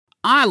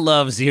I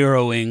love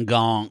zeroing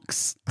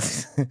gonks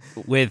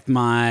with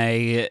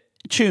my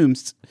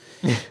chooms.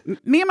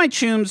 Me and my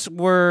chooms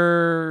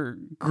were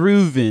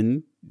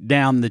grooving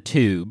down the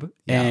tube,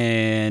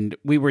 and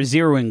we were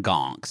zeroing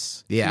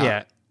gonks.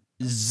 Yeah.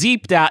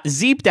 Zeeped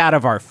out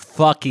of our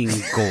fucking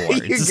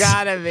gourds. You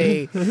gotta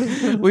be.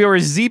 We were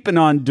zeeping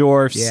on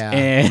dwarfs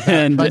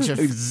and bunch of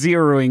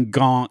zeroing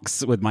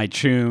gonks with my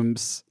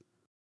chooms.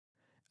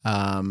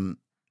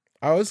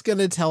 I was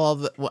gonna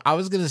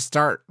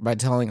start by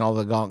telling all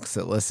the gonks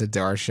that listened to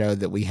our show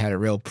that we had a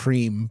real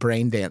preem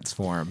brain dance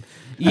for them.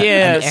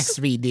 Yes,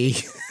 an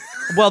XVD.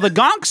 Well, the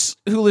gonks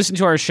who listen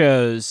to our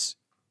shows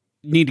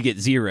need to get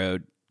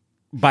zeroed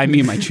by me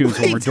and my chooms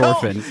when we're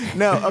dwarfing.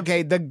 No,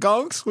 okay, the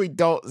gonks we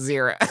don't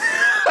zero.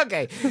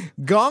 Okay,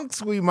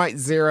 gonks we might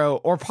zero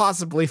or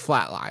possibly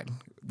flatline.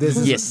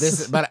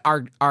 But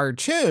our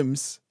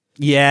chooms,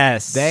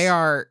 yes, they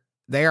are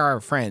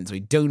our friends.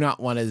 We do not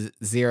want to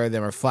zero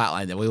them or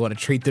flatline them. We want to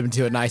treat them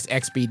to a nice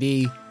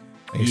XBD,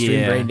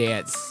 extreme brain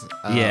dance.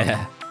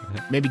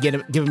 Maybe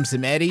give them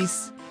some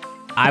eddies.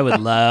 I would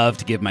love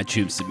to give my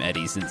chooms some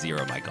eddies and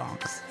zero my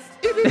gonks.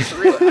 It is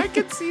really, I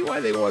can see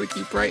why they want to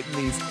keep writing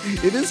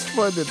these. It is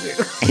fun to do.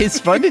 It's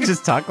fun to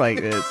just talk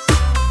like this.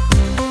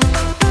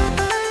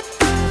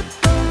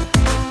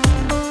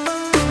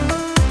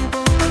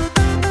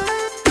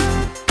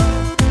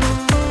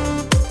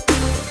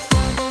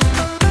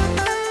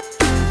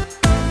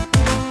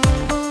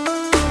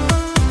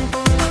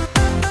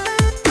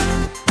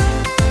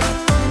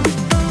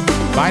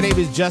 My name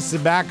is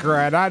Justin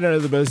McElroy, and I know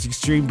the most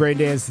extreme brain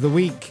dance of the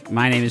week.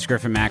 My name is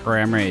Griffin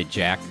McElroy. I'm ready to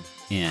jack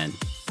in.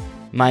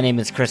 My name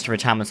is Christopher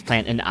Thomas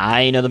Plant, and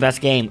I know the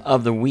best game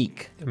of the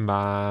week.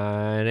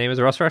 My name is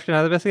Russ Rushton, and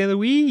I know the best game of the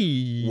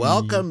week.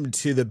 Welcome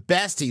to the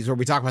Besties, where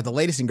we talk about the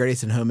latest and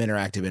greatest in home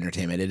interactive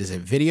entertainment. It is a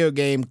video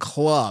game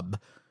club.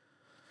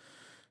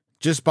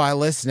 Just by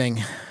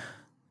listening,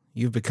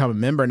 you've become a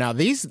member. Now,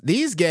 these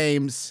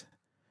games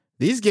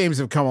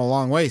have come a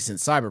long way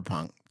since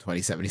Cyberpunk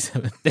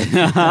 2077.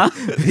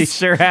 They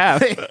sure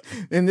have.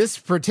 In this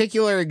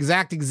particular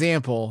exact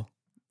example,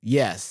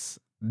 yes,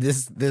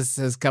 this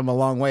has come a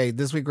long way.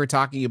 This week we're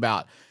talking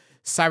about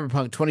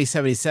Cyberpunk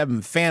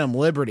 2077 Phantom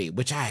Liberty,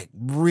 which I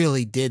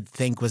really did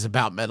think was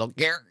about Metal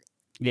Gear.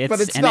 But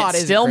it's not. It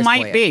still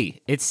might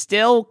be. It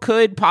still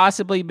could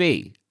possibly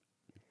be.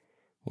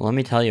 Well, let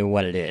me tell you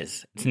what it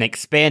is. It's an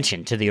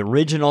expansion to the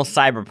original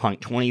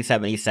Cyberpunk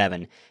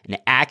 2077, an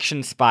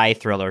action spy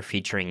thriller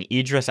featuring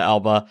Idris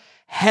Elba,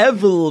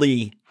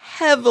 heavily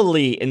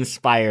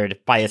inspired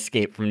by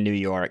Escape from New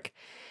York.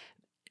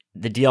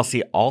 The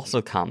DLC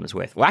also comes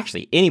with, well,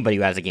 actually, anybody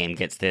who has a game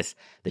gets this,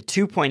 the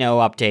 2.0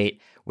 update,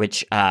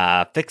 which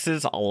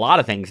fixes a lot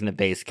of things in the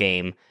base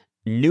game,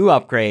 new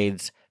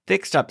upgrades,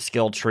 fixed up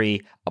skill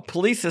tree, a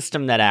police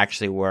system that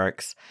actually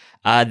works.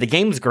 The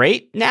game's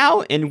great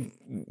now, and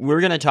we're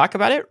going to talk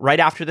about it right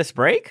after this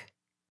break.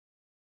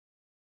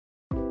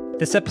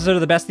 This episode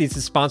of The Besties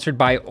is sponsored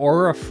by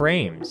Aura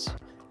Frames.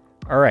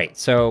 All right,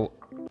 so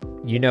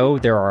you know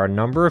there are a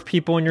number of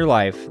people in your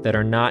life that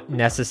are not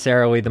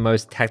necessarily the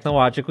most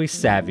technologically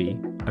savvy.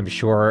 I'm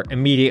sure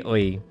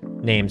immediately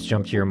names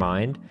jump to your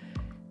mind.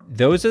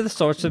 Those are the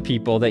sorts of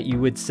people that you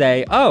would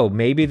say, oh,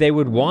 maybe they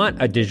would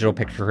want a digital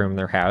picture room in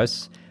their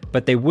house,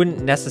 but they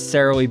wouldn't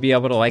necessarily be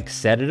able to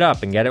set it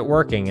up and get it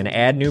working and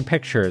add new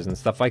pictures and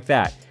stuff like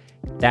that.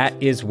 That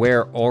is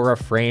where Aura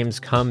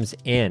Frames comes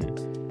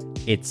in.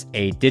 It's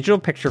a digital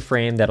picture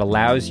frame that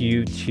allows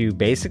you to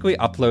basically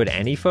upload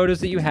any photos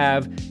that you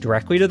have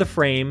directly to the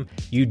frame.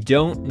 You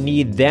don't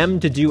need them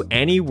to do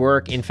any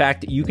work. In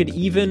fact, you could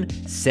even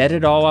set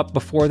it all up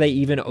before they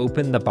even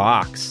open the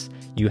box.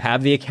 You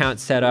have the account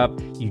set up,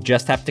 you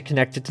just have to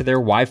connect it to their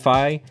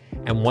Wi-Fi,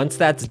 and once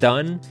that's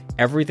done,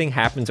 everything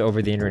happens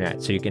over the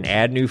internet. So you can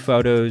add new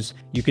photos,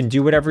 you can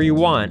do whatever you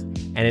want,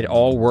 and it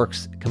all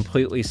works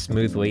completely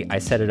smoothly. I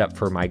set it up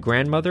for my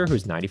grandmother,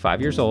 who's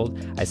 95 years old.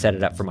 I set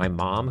it up for my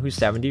mom, who's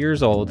 70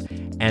 years old,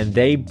 and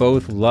they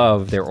both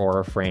love their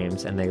Aura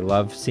frames, and they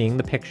love seeing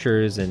the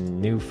pictures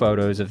and new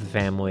photos of the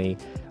family,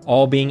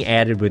 all being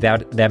added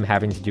without them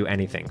having to do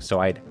anything. So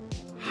I'd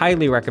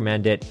highly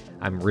recommend it.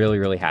 I'm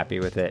really happy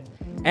with it.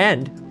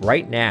 And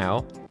right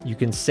now, you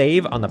can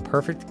save on the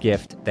perfect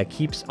gift that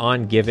keeps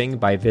on giving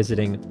by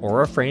visiting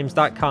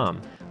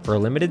auraframes.com. For a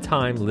limited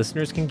time,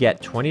 listeners can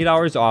get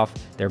 $20 off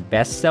their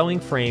best-selling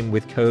frame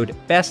with code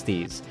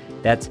BESTIES.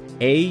 That's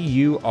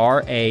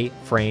AURA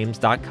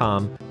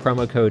frames.com,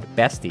 promo code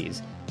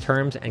BESTIES.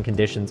 Terms and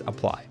conditions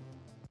apply.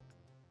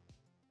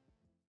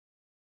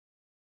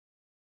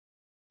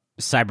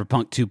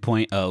 Cyberpunk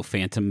 2.0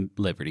 Phantom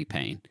Liberty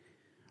Pain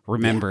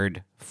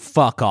remembered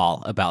fuck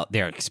all about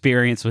their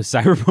experience with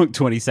Cyberpunk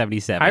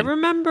 2077. I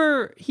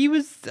remember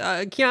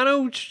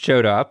Keanu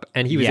showed up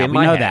and he was in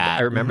my head.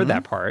 I remember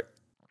that part.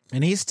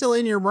 And he's still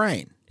in your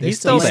brain. He's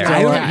still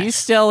there. He's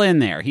still in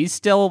there. He's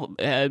still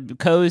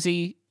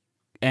cozy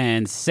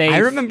and safe. I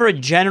remember a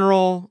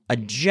general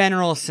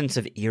sense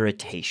of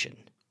irritation.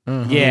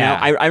 Mm-hmm. Yeah.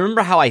 I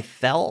remember how I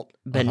felt,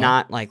 but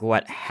not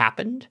what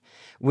happened.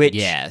 Which,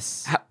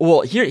 Yes.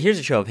 well, here's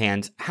a show of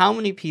hands. How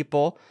many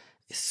people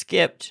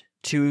skipped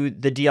to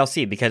the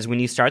DLC? Because when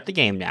you start the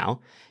game now,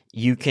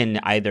 you can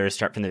either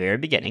start from the very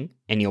beginning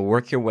and you'll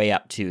work your way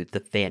up to the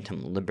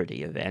Phantom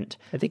Liberty event.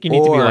 I think you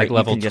need to be like you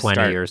level can just 20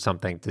 start- or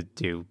something to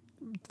do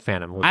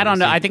Phantom Liberty. I don't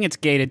know. I think it's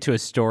gated to a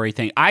story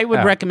thing. I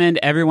would recommend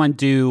everyone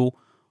do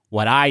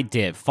what I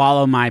did.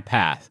 Follow my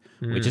path,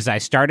 which is I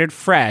started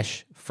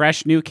fresh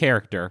new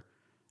character,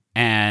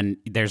 and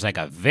there's like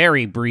a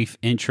very brief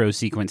intro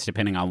sequence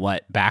depending on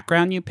what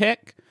background you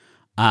pick.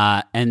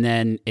 And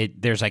then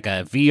there's like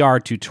a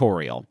VR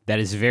tutorial that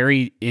is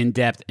very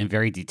in-depth and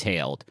very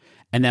detailed.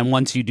 And then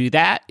once you do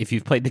that, if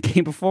you've played the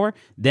game before,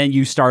 then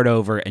you start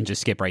over and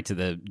just skip right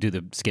to do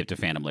the skip to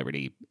Phantom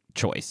Liberty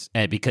choice.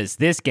 Because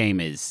this game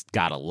has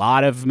got a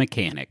lot of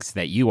mechanics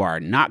that you are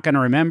not going to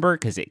remember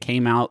because it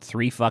came out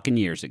 3 fucking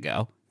years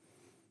ago.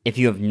 If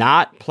you have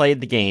not played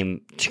the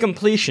game to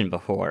completion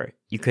before,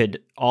 you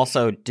could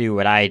also do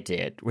what I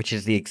did, which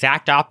is the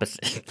exact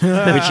opposite,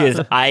 which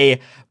is I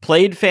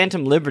played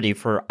Phantom Liberty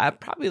for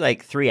probably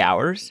like 3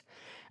 hours.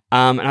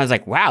 And I was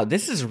like, wow,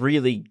 this is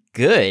really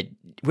good.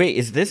 Wait,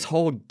 is this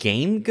whole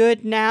game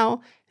good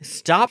now?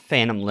 Stopped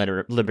Phantom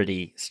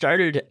Liberty,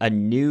 started a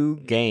new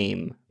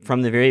game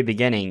from the very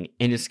beginning,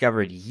 and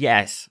discovered,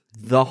 yes,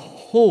 the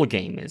whole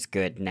game is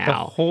good now.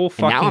 The whole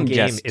fucking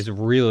game is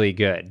really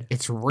good.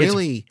 It's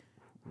really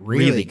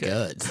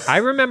good. I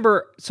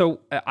remember, so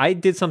I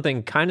did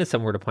something kind of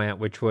similar to Plant,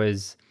 which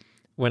was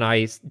when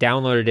I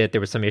downloaded it,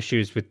 there was some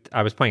issues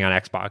I was playing on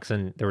Xbox,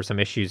 and there were some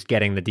issues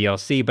getting the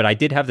DLC, but I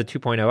did have the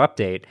 2.0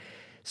 update.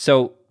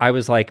 So I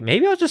was like,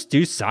 maybe I'll just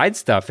do side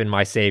stuff in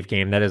my save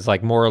game that is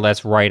like more or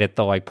less right at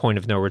the like point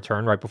of no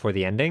return, right before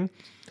the ending.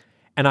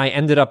 And I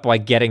ended up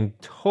like getting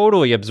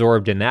totally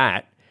absorbed in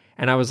that.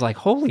 And I was like,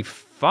 holy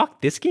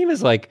fuck, this game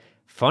is like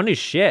fun as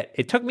shit.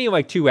 It took me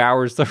like 2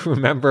 hours to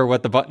remember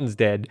what the buttons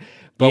did.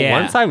 But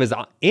once I was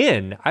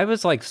in, I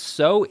was like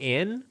so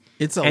in.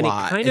 It's a and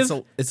lot.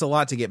 It's a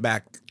lot to get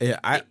back.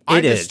 I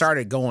It just is.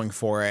 started going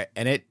for it,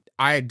 and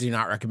I do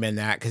not recommend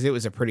that because it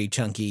was a pretty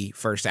chunky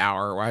first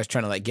hour where I was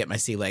trying to like get my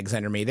sea legs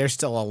under me. There's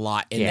still a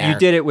lot in there. You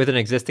did it with an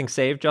existing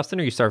save, Justin,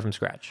 or you started from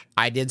scratch?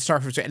 I did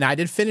start from scratch, and I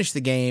did finish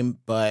the game,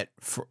 but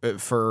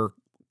for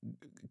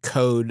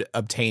code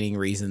obtaining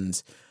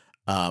reasons,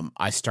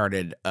 I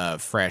started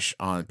fresh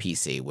on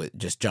PC with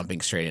just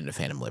jumping straight into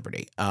Phantom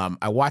Liberty.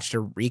 I watched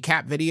a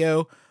recap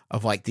video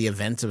of like the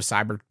events of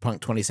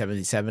Cyberpunk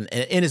 2077,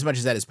 in as much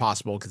as that is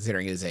possible,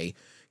 considering it is a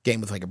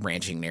game with like a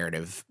branching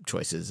narrative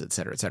choices, et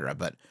cetera, et cetera.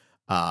 But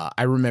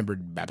I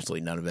remembered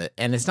absolutely none of it,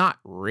 and it's not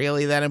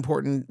really that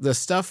important.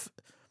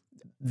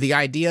 The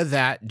idea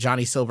that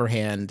Johnny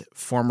Silverhand,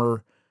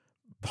 former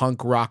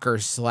punk rocker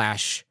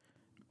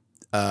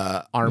 /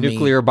 army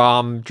Nuclear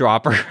bomb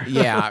dropper.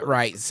 yeah,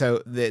 right.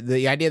 So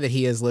the idea that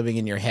he is living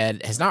in your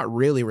head has not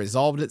really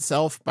resolved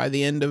itself by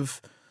the end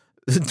of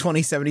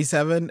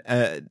 2077.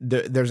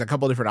 There's a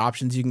couple different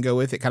options you can go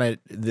with. It kind of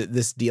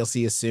this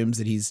DLC assumes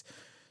that he's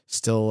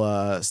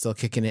still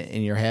kicking it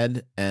in your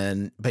head,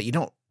 but you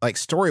don't like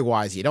story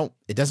wise. It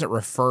doesn't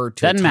refer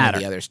to Doesn't a ton matter.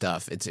 of the other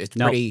stuff. It's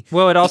Nope. pretty.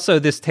 Well, it also,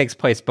 this takes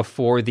place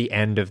before the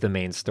end of the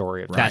main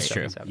story of That's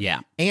true. 2077.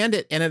 Yeah.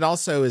 And it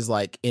also is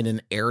like in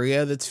an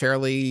area that's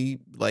fairly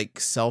like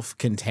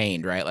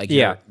self-contained, right? Like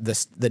Yeah.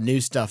 the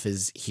new stuff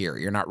is here.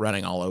 You're not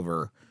running all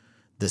over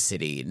the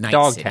city. Night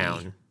City.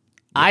 Dogtown.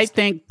 I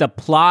think the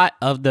plot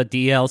of the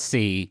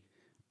DLC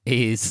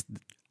is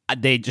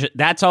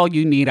that's all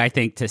you need, I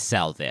think, to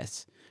sell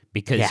this,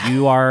 because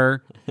you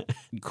are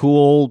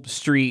cool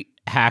street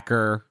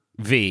hacker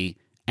V,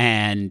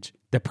 and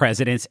the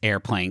president's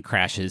airplane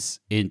crashes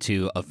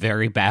into a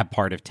very bad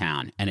part of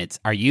town, and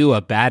are you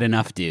a bad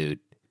enough dude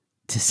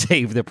to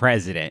save the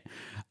president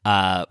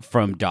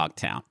from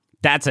Dogtown?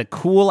 That's a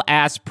cool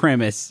ass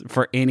premise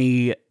for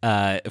any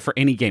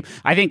game.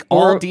 I think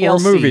all DLCs, or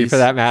movie for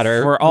that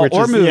matter,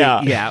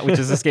 movie, which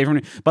is Escape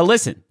from. But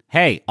listen,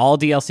 hey, all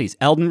DLCs,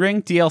 Elden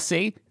Ring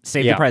DLC,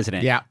 save the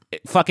president. Yeah,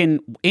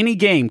 fucking any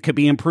game could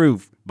be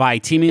improved by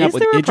teaming up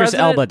with Idris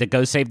Elba to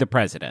go save the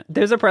president.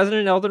 There's a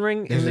president in Elden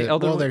Ring.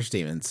 There's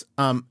demons,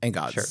 and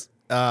gods. Sure.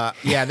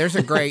 Yeah, there's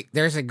a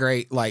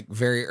great like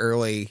very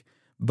early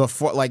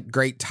before like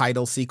great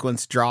title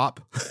sequence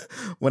drop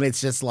when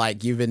it's just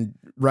like you've been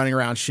running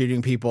around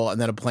shooting people, and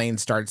then a plane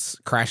starts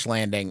crash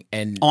landing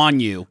and on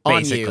you,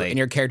 basically, and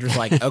your character's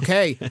like,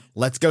 "Okay,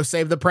 let's go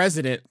save the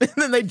president." And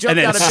then they jump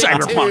out of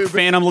Cyberpunk, tube.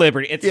 Phantom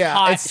Liberty. It's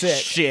hot it's sick.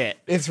 shit.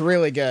 It's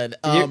really good.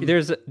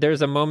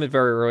 There's a moment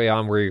very early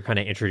on where you're kind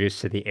of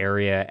introduced to the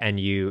area, and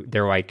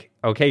they're like,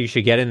 "Okay, you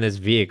should get in this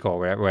vehicle,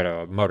 or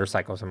a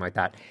motorcycle, something like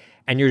that,"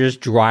 and you're just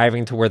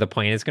driving to where the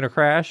plane is going to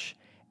crash,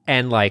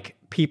 and like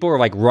people are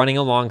like running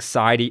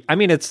alongside. I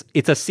mean, it's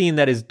a scene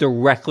that is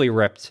directly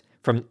ripped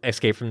from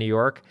Escape from New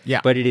York.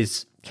 Yeah. But it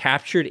is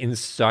captured in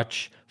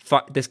such...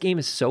 this game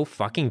is so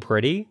fucking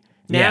pretty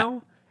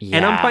now. Yeah.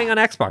 And I'm playing on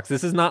Xbox.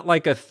 This is not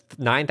like a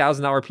 $9,000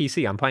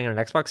 PC. I'm playing on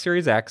an Xbox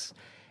Series X,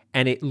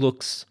 and it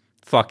looks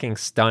fucking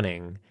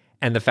stunning.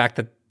 And the fact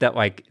that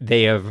like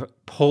they have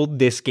pulled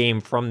this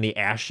game from the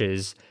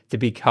ashes to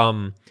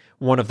become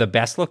one of the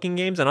best looking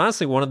games and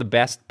honestly one of the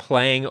best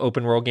playing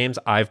open world games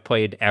I've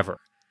played ever.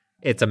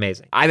 It's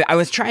amazing. I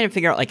was trying to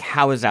figure out like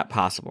how is that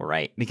possible,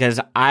 right?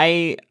 Because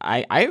I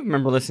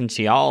remember listening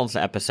to y'all's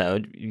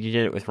episode. You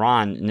did it with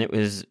Ron, and it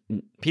was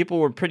people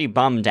were pretty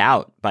bummed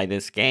out by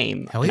this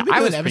game. Have we been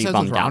doing episodes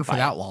with Ron for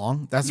that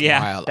long? That's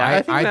wild.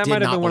 I think that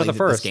might have been one of the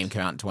first. This game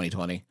came out in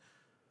 2020.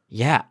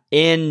 Yeah,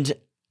 and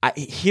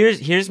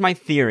here's my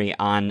theory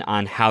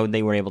on how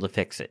they were able to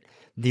fix it.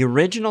 The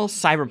original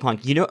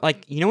Cyberpunk, you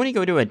know when you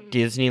go to a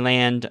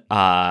Disneyland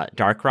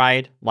dark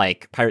ride,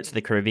 like Pirates of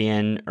the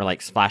Caribbean or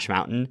like Splash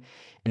Mountain,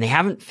 and they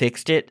haven't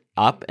fixed it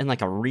up in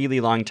like a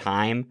really long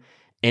time,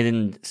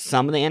 and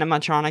some of the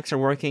animatronics are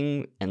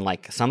working, and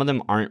like some of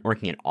them aren't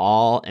working at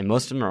all, and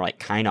most of them are like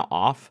kind of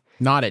off.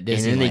 Not at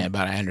Disneyland,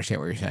 but I understand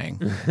what you're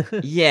saying.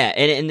 Yeah,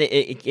 and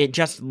it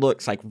just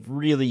looks like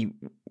really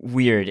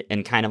weird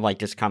and kind of like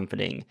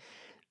discomforting.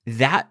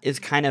 That is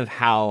kind of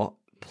how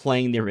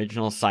playing the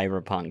original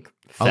Cyberpunk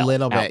felt a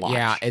little bit, launch.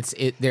 yeah.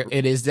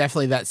 It is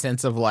definitely that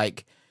sense of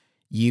like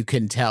you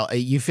can tell.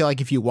 You feel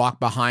like if you walk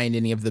behind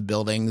any of the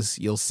buildings,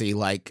 you'll see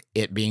like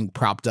it being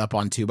propped up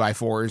on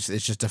 2x4s.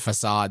 It's just a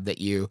facade that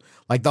you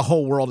like. The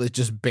whole world is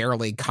just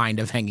barely kind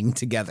of hanging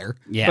together.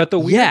 Yeah, but the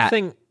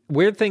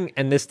weird thing,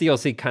 and this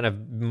DLC kind of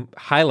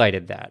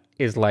highlighted that,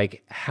 is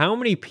like how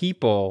many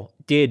people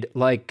did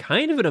like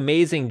kind of an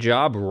amazing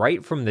job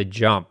right from the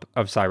jump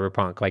of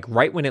Cyberpunk, like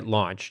right when it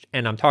launched.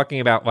 And I'm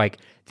talking about like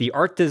the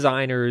art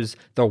designers,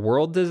 the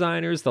world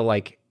designers, the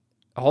like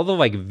all the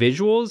like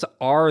visuals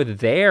are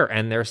there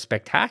and they're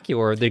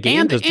spectacular. The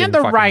game and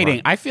the writing.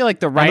 Run. I feel like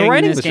the writing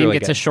in this game really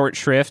gets good. a short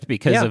shrift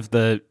because of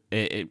the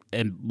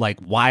like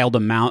wild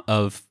amount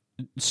of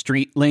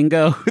street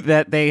lingo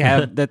that they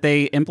have that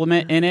they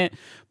implement in it.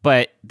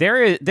 But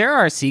there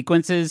are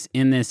sequences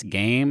in this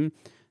game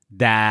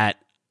that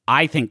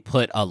I think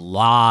put a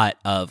lot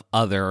of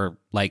other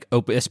like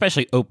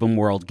especially open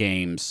world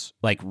games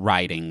like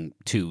writing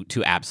to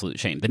absolute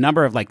shame. The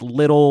number of like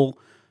little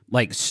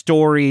like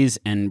stories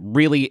and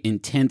really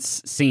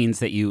intense scenes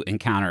that you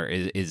encounter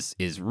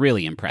is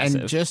really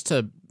impressive. And just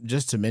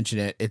to mention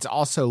it, it's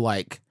also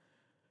like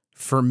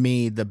for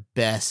me the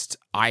best.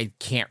 I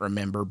can't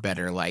remember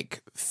better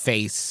like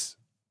face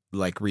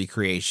like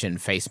recreation,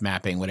 face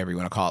mapping, whatever you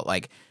want to call it.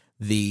 Like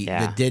the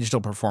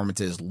digital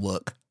performances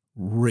look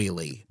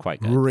really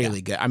quite good.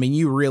 Really good. I mean,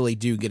 you really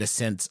do get a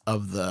sense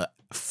of the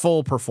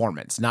full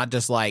performance, not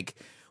just like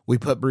we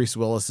put Bruce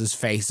Willis's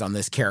face on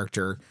this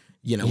character,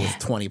 with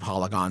 20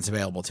 polygons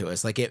available to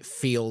us. Like it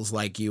feels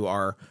like you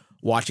are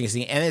watching a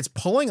scene, and it's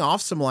pulling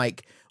off some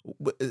like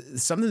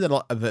something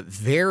that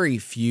very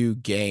few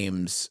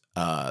games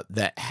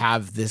that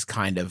have this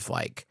kind of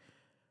like,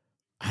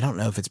 I don't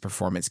know if it's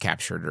performance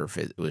captured or if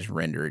it was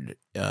rendered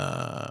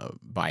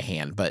by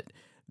hand, but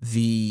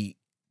the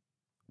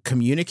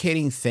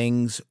communicating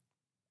things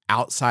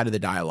outside of the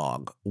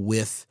dialogue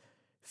with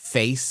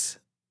face,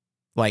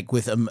 like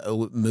with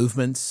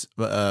movements,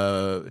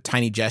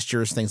 tiny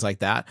gestures, things like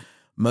that.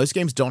 Most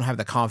games don't have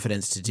the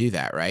confidence to do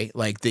that, right?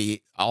 Like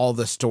all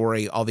the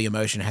story, all the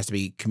emotion has to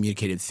be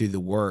communicated through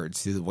the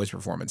words, through the voice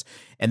performance.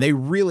 And they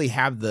really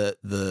have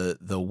the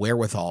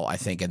wherewithal, I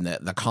think, and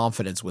the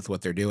confidence with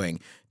what they're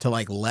doing to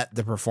like let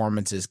the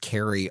performances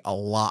carry a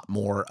lot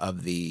more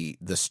of the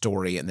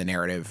story and the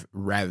narrative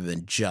rather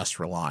than just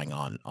relying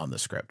on the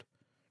script.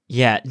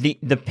 Yeah,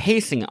 the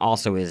pacing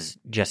also is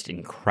just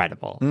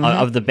incredible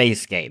of the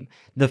base game.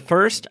 The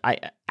first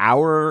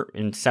hour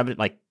and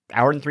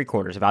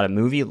 3/4, about a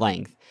movie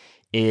length,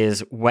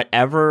 is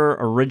whatever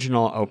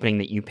original opening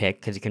that you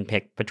pick, because you can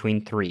pick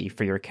between 3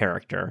 for your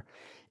character.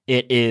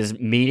 It is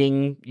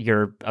meeting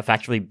your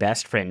effectively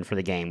best friend for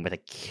the game with a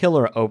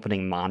killer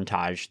opening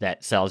montage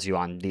that sells you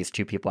on these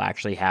two people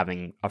actually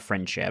having a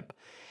friendship,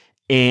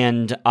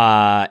 and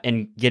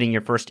getting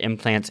your first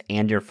implants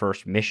and your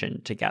first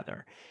mission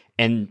together.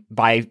 And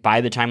by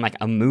the time like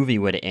a movie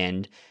would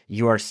end,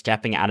 you are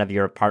stepping out of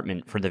your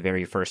apartment for the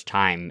very first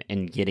time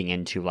and getting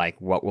into like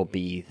what will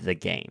be the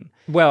game.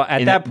 Well,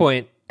 at that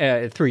point,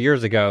 3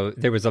 years ago,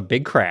 there was a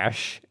big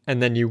crash,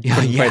 and then you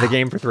couldn't play the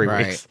game for 3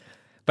 weeks.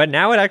 But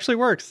now it actually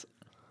works.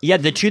 Yeah,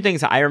 the two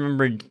things I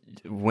remembered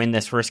when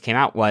this first came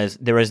out was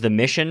there was the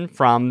mission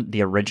from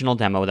the original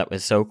demo that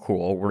was so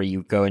cool, where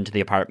you go into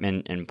the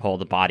apartment and pull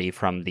the body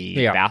from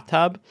the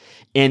bathtub,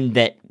 and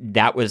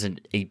that was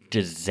a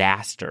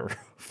disaster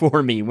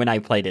for me when I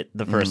played it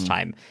the first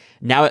time.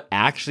 Now it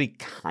actually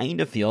kind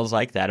of feels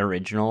like that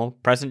original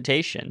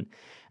presentation.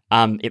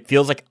 It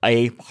feels like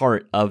a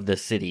part of the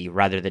city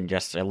rather than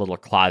just a little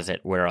closet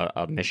where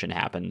a mission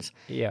happens.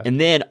 Yeah. And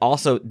then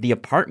also the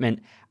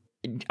apartment,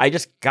 I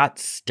just got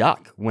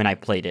stuck when I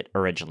played it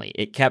originally.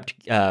 It kept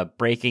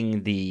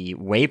breaking the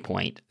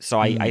waypoint. So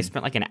I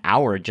spent like an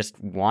hour just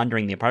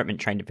wandering the apartment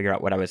trying to figure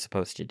out what I was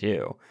supposed to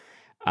do.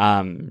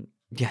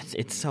 Yes,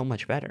 it's so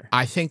much better.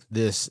 I think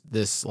this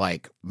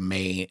like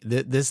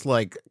this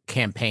like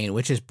campaign,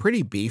 which is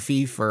pretty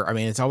beefy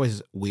it's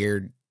always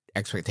weird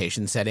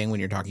expectation setting when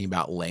you're talking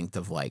about length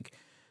of like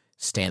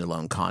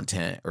standalone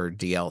content or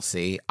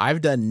DLC.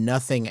 I've done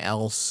nothing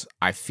else,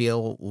 I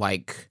feel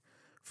like,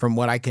 From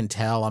what I can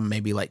tell, I'm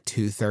maybe like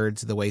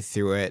 2/3 of the way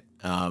through it.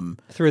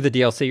 Through the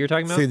DLC you're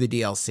talking about? Through the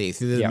DLC,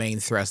 through the main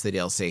thrust of the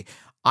DLC.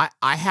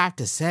 I have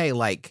to say,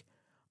 like,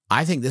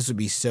 I think this would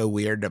be so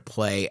weird to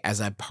play as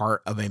a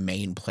part of a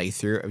main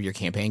playthrough of your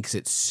campaign because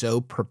it's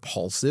so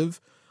propulsive.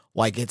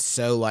 Like, it's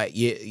so, like,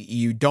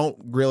 you don't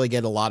really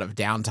get a lot of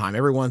downtime.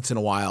 Every once in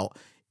a while,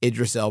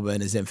 Idris Elba in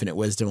his infinite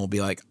wisdom will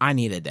be like, I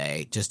need a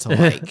day just to,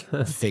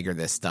 like, figure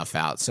this stuff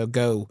out. So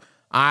go,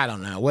 I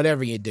don't know,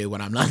 whatever you do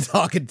when I'm not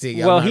talking to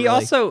you.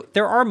 Well,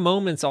 there are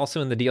moments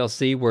also in the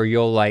DLC where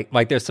you'll,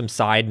 like there's some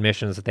side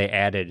missions that they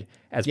added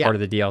as part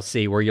of the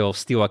DLC where you'll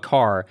steal a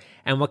car.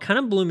 And what kind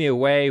of blew me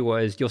away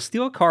was you'll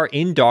steal a car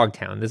in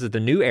Dogtown. This is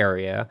the new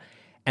area.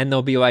 And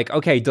they'll be like,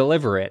 okay,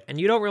 deliver it. And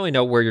you don't really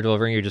know where you're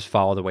delivering. You just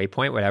follow the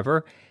waypoint,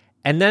 whatever.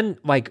 And then,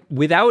 like,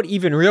 without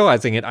even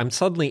realizing it, I'm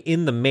suddenly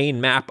in the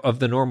main map of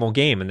the normal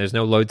game. And there's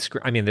no load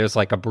screen. I mean, there's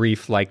like a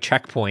brief, like,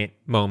 checkpoint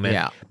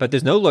moment. But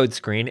there's no load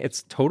screen.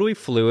 It's totally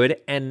fluid.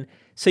 And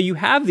so you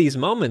have these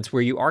moments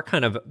where you are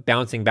kind of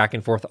bouncing back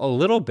and forth a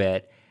little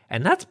bit.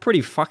 And that's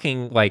pretty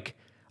fucking, like,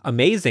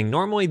 amazing.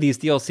 Normally, these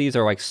DLCs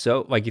are, like,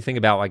 so... Like, you think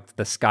about, like,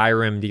 the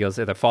Skyrim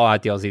DLC, the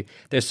Fallout DLC.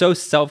 They're so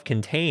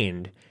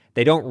self-contained.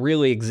 They don't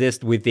really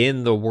exist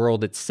within the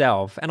world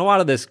itself. And a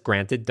lot of this,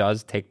 granted,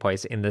 does take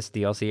place in this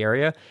DLC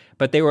area.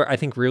 But they were, I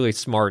think, really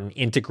smart in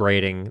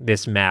integrating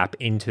this map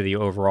into the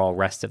overall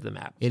rest of the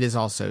map. It is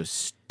also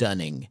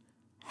stunning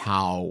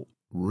how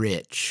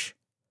rich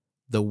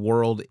the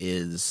world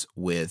is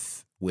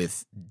with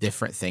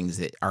different things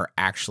that are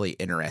actually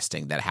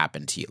interesting that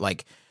happen to you.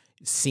 Like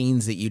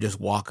scenes that you just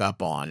walk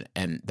up on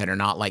and that are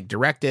not like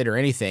directed or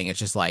anything. It's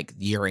just like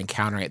you're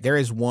encountering it. There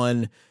is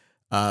one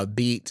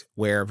beat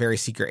where a very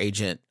secret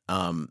agent,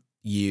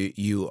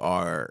 you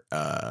are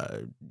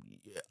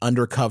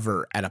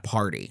undercover at a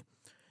party,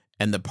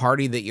 and the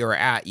party that you're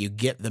at, you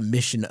get the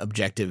mission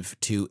objective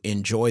to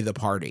enjoy the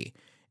party.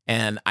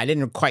 And I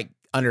didn't quite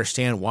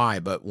understand why,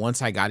 but once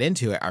I got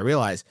into it, I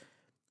realized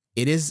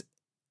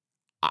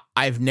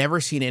I've never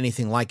seen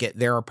anything like it.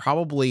 There are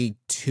probably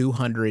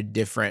 200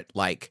 different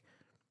like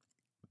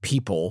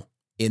people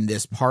in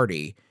this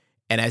party,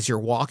 and as you're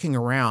walking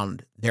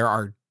around, there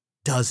are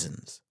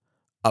dozens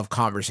of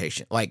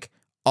conversation, like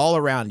all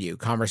around you,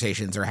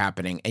 conversations are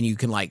happening, and you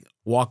can like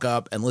walk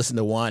up and listen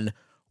to one,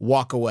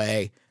 walk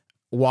away,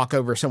 walk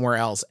over somewhere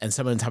else, and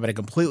someone's having a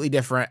completely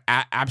different,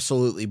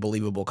 absolutely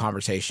believable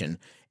conversation.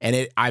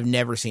 And I've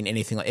never seen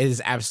anything like it.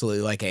 Is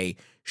absolutely like a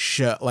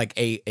show, like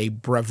a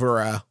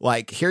bravura.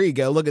 Like, here you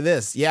go, look at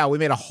this. Yeah, we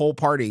made a whole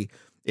party.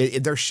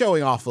 They're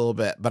showing off a little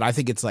bit, but I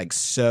think it's like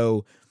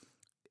so.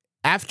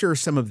 After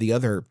some of the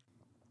other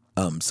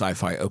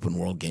sci-fi open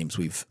world games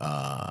we've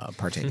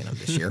partaken of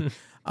this year.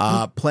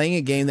 Playing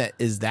a game that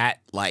is that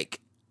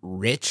like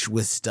rich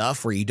with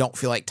stuff where you don't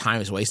feel like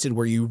time is wasted,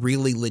 where you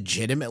really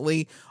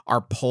legitimately are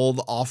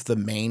pulled off the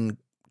main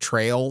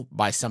trail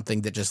by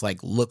something that just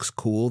like looks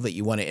cool that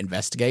you want to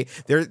investigate.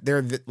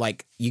 They're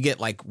like you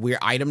get like weird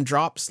item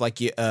drops like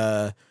you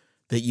that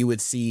you would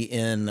see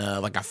in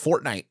like a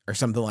Fortnite or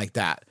something like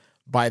that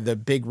by the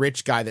big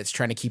rich guy that's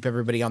trying to keep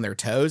everybody on their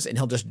toes, and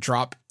he'll just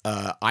drop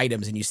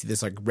items and you see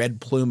this like red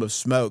plume of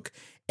smoke.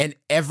 And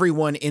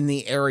everyone in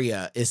the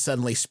area is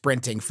suddenly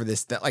sprinting for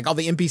this thing. Like all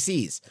the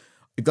NPCs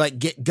like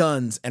get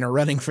guns and are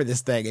running for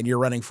this thing, and you're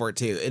running for it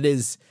too.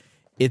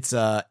 It's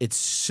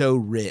so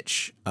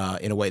rich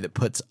in a way that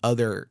puts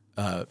other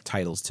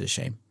titles to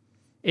shame.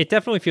 It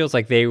definitely feels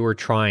like they were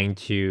trying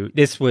to,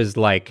 this was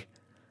like,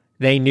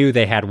 they knew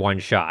they had one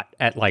shot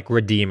at like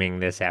redeeming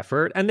this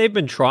effort. And they've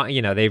been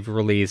trying, they've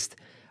released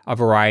a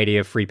variety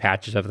of free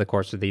patches over the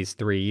course of these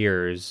 3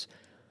 years.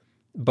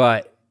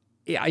 But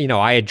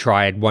I had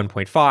tried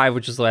 1.5,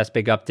 which is the last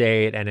big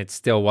update, and it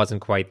still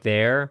wasn't quite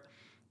there.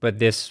 But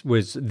this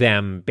was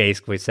them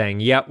basically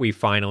saying, yep, we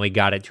finally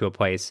got it to a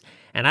place.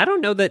 And I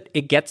don't know that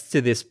it gets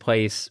to this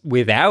place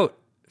without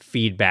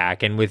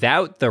feedback and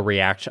without the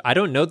reaction. I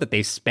don't know that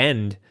they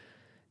spend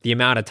the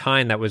amount of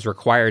time that was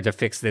required to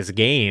fix this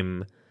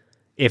game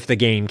if the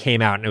game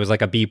came out and it was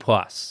like a B+.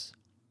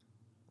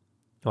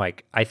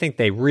 Like, I think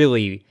they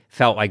really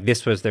felt like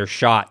this was their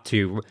shot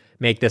to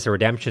make this a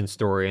redemption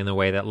story in the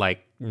way that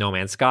like No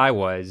Man's Sky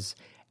was,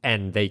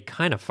 and they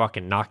kind of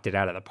fucking knocked it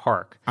out of the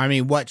park. I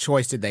mean, what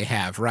choice did they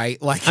have,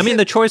 right? Like, I mean,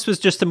 the choice was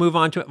just to move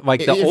on to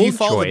like the if old you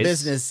follow choice. the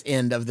business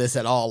end of this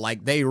at all,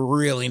 like they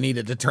really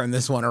needed to turn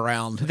this one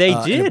around. They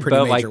did,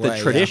 but like the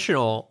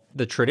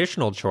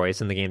traditional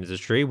choice in the game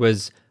industry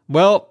was,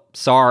 well,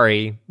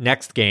 sorry,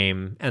 next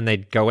game, and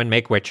they'd go and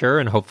make Witcher,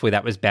 and hopefully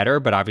that was better.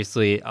 But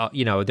obviously,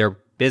 their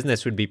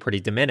business would be pretty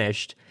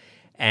diminished,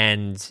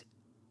 and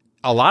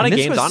a lot of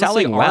games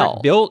honestly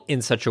aren't built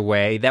in such a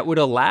way that would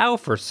allow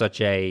for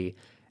such a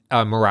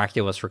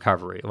miraculous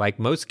recovery. Like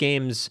most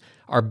games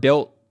are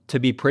built to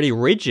be pretty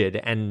rigid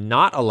and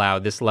not allow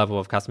this level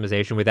of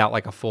customization without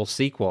like a full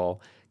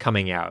sequel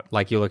coming out.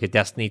 Like you look at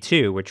Destiny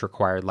 2, which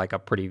required like a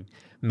pretty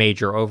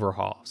major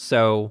overhaul.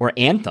 So or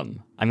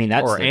Anthem. I mean,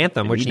 that's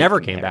Anthem, which never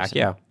came back.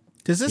 Yeah.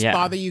 Does this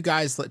bother you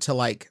guys to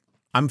like?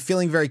 I'm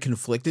feeling very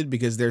conflicted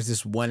because there's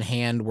this one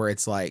hand where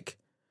it's like,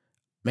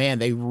 man,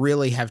 they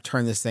really have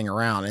turned this thing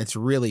around. It's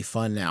really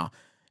fun now.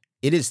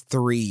 It is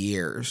 3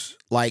 years,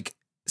 like,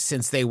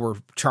 since they were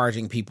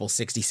charging people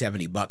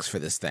 $60-$70 for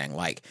this thing.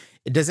 Like,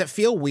 does it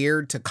feel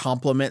weird to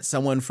compliment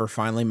someone for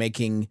finally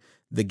making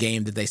the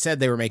game that they said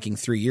they were making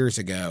 3 years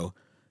ago?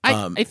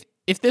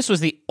 If this was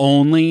the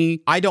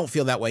only, I don't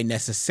feel that way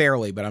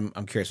necessarily, but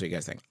I'm curious what you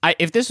guys think.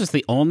 if this was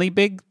the only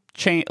big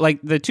change, like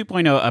the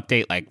 2.0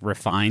 update, like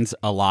refines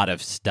a lot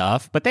of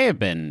stuff, but they have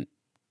been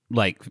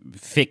like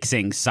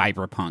fixing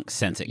Cyberpunk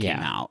since it came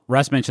out.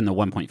 Russ mentioned the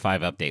 1.5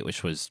 update,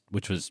 which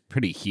was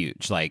pretty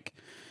huge. Like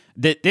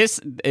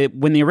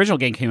when the original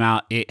game came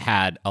out, it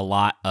had a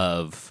lot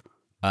of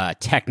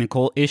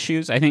technical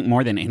issues. I think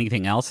more than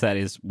anything else, that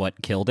is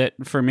what killed it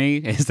for me,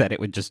 is that it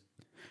would just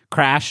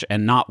crash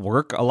and not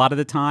work a lot of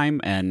the time,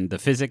 and the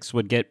physics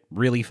would get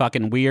really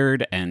fucking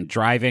weird, and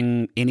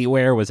driving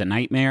anywhere was a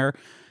nightmare.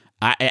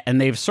 And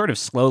they've sort of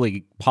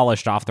slowly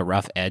polished off the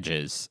rough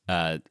edges.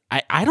 I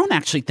don't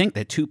actually think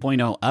the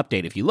 2.0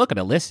 update, if you look at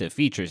a list of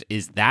features,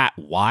 is that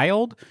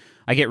wild.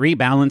 Like, it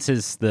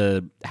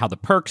rebalances how the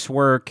perks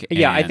work.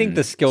 Yeah, I think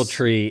the skill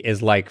tree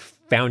is like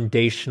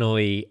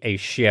foundationally a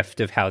shift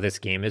of how this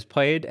game is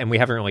played, and we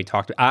haven't really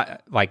talked.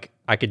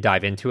 I could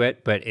dive into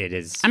it, but it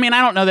is. I mean,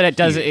 I don't know that it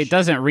does. It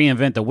doesn't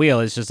reinvent the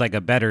wheel. It's just like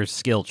a better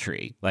skill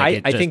tree.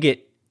 Like, I think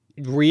it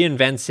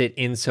reinvents it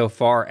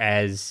insofar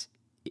as,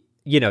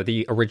 you know,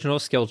 the original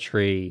skill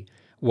tree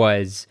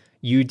was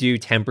you do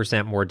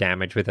 10% more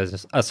damage with an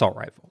assault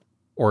rifle,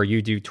 or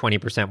you do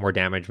 20% more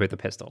damage with a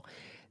pistol.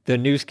 The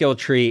new skill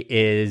tree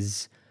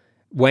is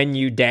when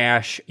you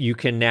dash, you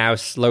can now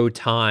slow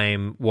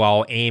time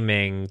while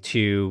aiming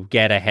to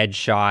get a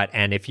headshot,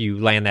 and if you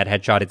land that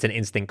headshot, it's an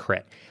instant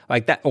crit.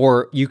 Like that,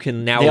 or you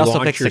can now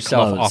launch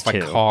yourself off a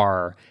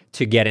car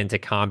to get into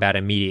combat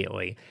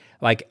immediately.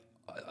 Like,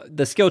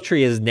 the skill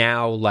tree is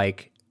now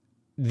like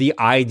the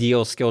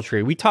ideal skill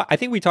tree. I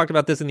think we talked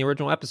about this in the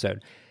original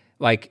episode.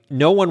 Like,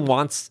 no one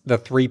wants the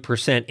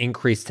 3%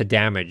 increase to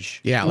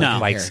damage. Yeah,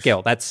 like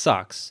skill. That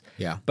sucks.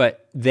 Yeah.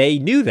 But they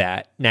knew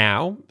that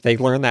now. They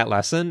learned that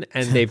lesson,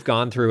 and they've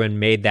gone through and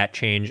made that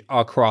change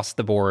across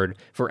the board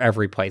for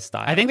every play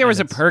style. I think there was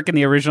a perk in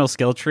the original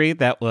skill tree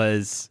that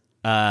was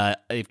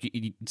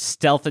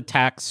stealth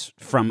attacks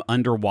from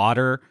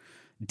underwater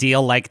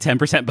deal like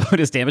 10%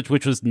 bonus damage,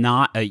 which was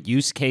not a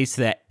use case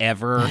that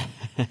ever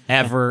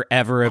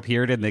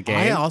appeared in the game.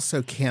 I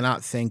also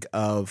cannot think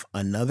of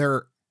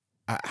another.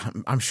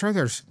 I'm sure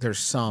there's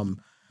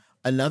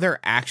another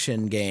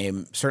action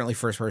game, certainly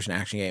first person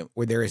action game,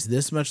 where there is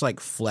this much like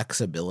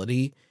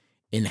flexibility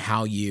in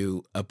how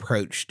you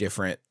approach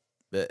different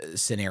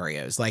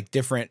scenarios, like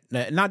different,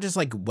 not just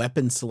like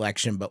weapon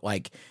selection, but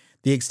like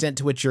the extent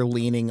to which you're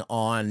leaning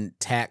on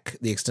tech,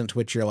 the extent to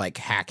which you're like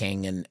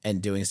hacking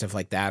and doing stuff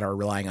like that, or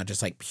relying on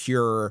just like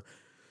pure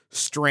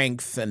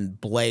strength and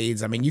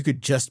blades. I mean, you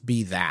could just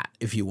be that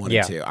if you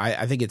wanted to.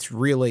 I think it's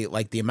really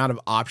like the amount of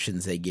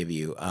options they give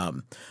you.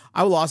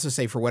 I will also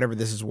say, for whatever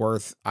this is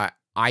worth,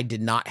 I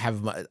did not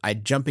have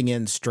jumping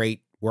in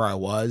straight where I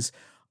was.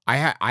 I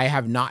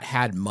have not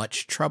had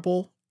much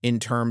trouble in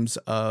terms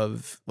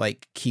of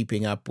like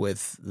keeping up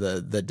with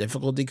the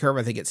difficulty curve.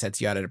 I think it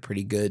sets you out at a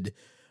pretty good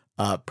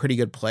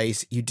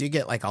place. You do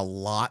get like a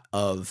lot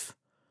of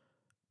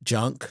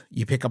junk.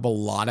 You pick up a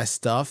lot of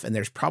stuff, and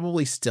there's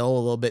probably still a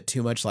little bit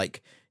too much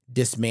like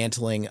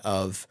dismantling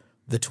of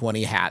the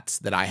 20 hats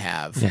that I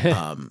have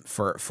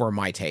for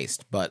my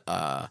taste. But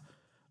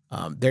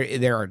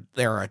there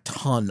are a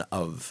ton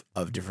of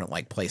different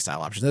like play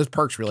style options. Those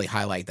perks really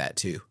highlight that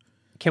too.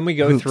 Can we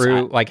go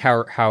through like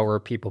how are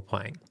people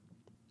playing?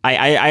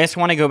 I just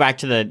want to go back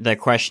to the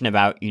question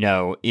about, you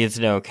know, is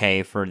it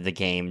okay for the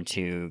game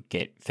to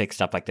get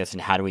fixed up like this,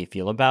 and how do we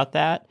feel about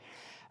that?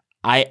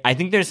 I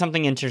think there's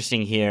something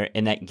interesting here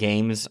in that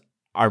games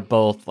are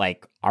both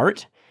like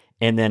art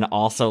and then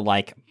also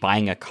like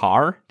buying a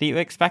car that you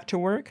expect to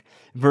work,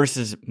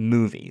 versus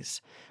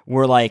movies,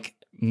 where like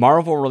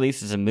Marvel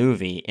releases a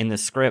movie and the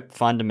script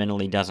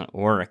fundamentally doesn't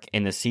work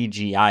and the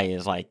CGI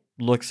is like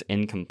looks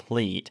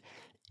incomplete,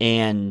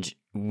 and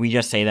we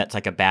just say that's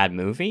like a bad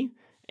movie,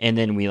 and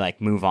then we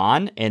like move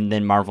on, and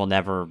then Marvel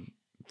never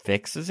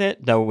fixes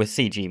it. Though with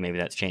CG, maybe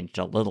that's changed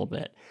a little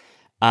bit.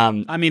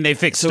 I mean, they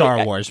fixed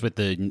Star Wars with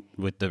the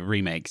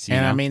remakes, you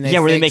know? I mean,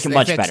 where they make it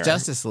much better.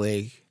 Justice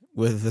League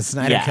with the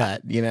Snyder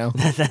cut, you know.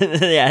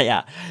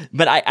 yeah.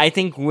 But I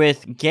think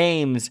with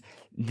games,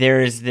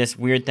 there's this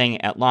weird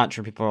thing at launch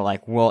where people are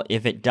like, well,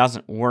 if it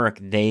doesn't work,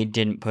 they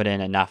didn't put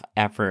in enough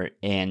effort,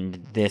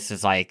 and this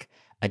is like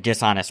a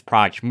dishonest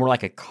product, more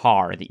like a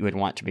car that you would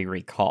want to be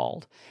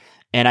recalled.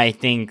 And I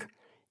think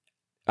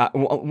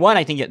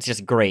I think it's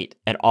just great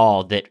at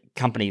all that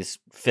companies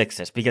fix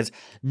this, because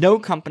no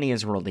company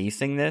is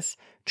releasing this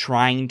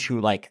trying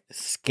to like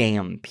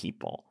scam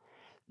people.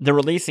 They're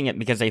releasing it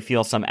because they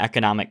feel some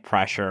economic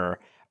pressure,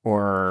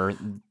 or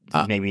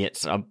maybe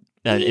it's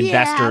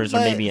investors, or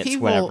maybe it's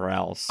whatever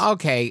else.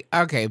 Okay,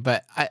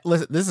 but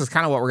listen, this is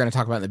kind of what we're going to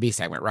talk about in the B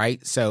segment,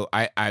 right? So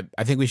I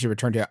think we should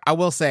return to it. I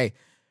will say,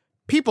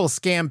 people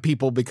scam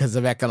people because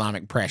of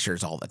economic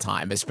pressures all the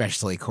time,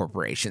 especially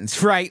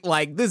corporations, right?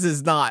 Like, this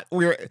is not,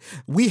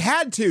 we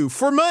had to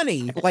for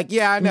money. Like,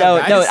 yeah, I know.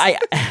 I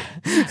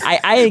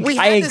had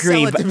to agree.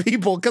 sell it to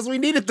people because we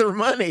needed their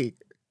money.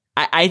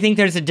 I think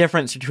there's a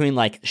difference between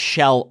like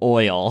Shell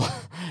Oil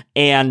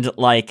and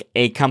like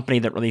a company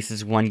that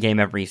releases one game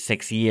every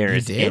 6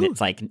 years, and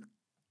it's like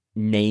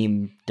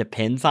name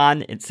depends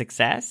on its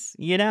success.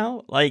 You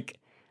know, like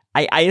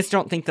I just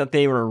don't think that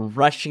they were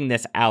rushing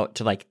this out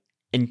to like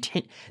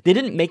intent. They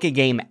didn't make a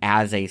game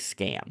as a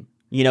scam.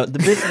 You know, the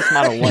business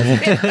model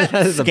wasn't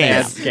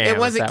scam. It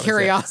wasn't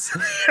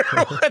curiosity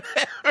or whatever.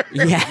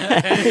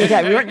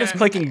 Yeah, we weren't just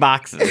clicking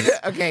boxes.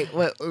 Okay,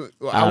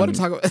 I want to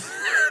talk about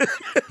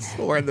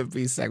more in the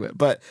B segment,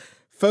 but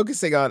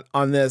focusing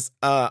on this,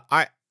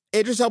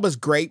 Idris Elba's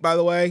great, by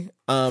the way.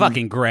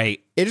 Fucking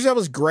great. Idris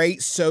Elba's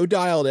great, so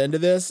dialed into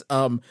this.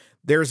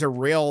 There's a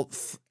real,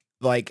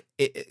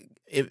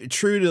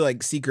 true to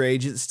like secret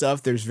agent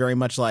stuff, there's very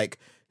much like,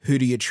 who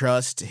do you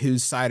trust?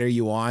 Whose side are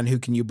you on? Who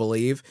can you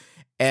believe?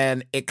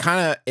 And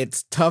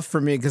it's tough for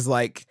me because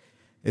like,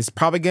 it's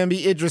probably going to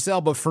be Idris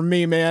Elba for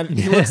me, man.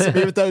 He looks at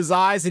me with those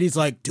eyes and he's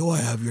like, do I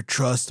have your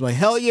trust? I'm like,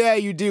 hell yeah,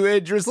 you do,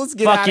 Idris. Let's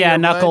get out of here. Fuck yeah,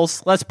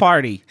 Knuckles. Let's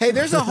party. Hey,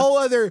 there's a whole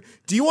other,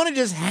 do you want to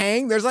just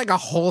hang? There's like a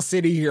whole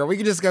city here. We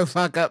can just go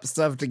fuck up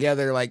stuff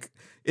together. Like,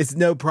 it's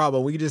no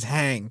problem. We can just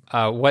hang.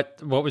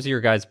 What was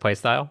your guys' play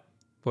style?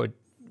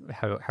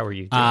 How are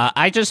you doing?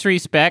 I just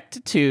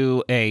respect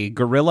to a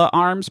gorilla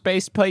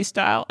arms-based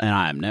playstyle, and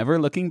I'm never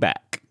looking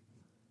back.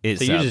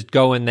 So you just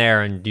go in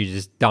there and you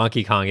just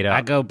Donkey Kong it up.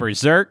 I go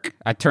berserk.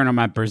 I turn on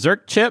my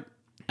berserk chip,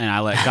 and I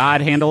let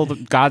God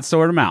God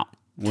sort them out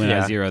when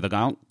I zero the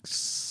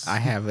gonks. I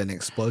have an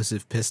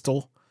explosive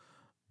pistol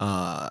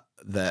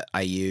that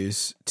I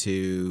use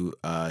to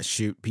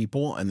shoot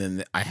people, and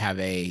then I have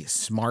a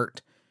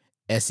smart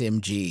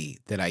SMG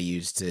that I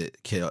use to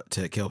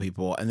kill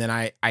people, and then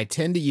I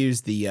tend to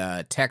use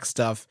the tech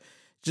stuff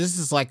just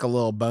as like a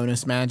little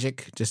bonus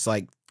magic, just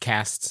like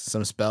cast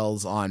some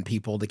spells on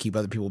people to keep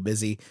other people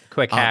busy.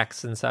 Quick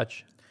hacks and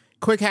such.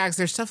 Quick hacks.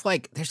 There's stuff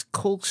like there's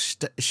cool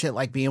shit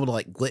like being able to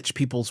like glitch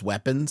people's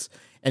weapons,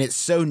 and it's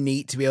so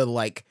neat to be able to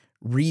like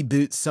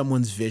reboot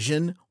someone's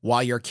vision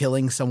while you're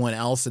killing someone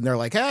else, and they're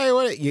like, hey,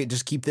 what? You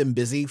just keep them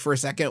busy for a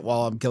second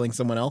while I'm killing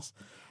someone else.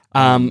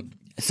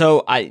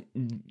 So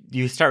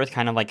you start with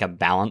kind of like a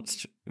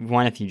balanced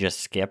one if you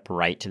just skip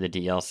right to the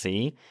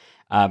DLC.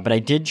 But I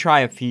did try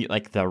a few,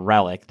 like the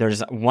relic.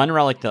 There's one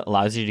relic that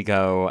allows you to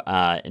go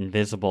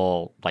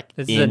invisible, like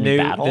in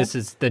battle. This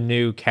is the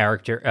new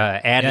character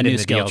added in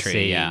the skill DLC.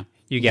 Tree, yeah.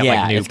 You get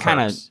like new it's kind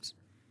of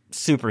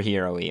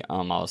superhero-y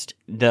almost.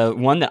 The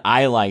one that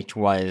I liked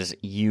was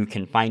you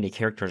can find a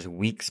character's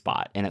weak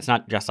spot, and it's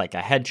not just like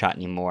a headshot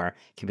anymore.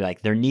 It can be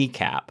like their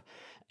kneecap.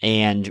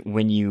 And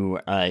when you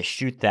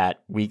shoot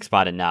that weak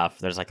spot enough,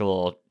 there's like a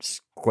little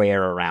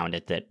square around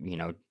it that, you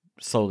know,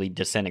 slowly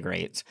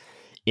disintegrates.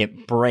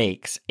 It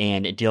breaks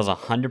and it deals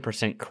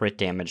 100% crit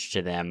damage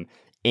to them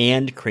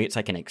and creates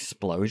like an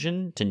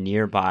explosion to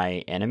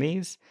nearby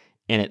enemies.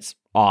 And it's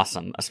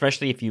awesome,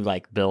 especially if you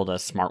like build a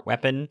smart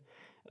weapon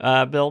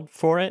build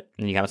for it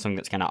and you have something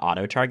that's going to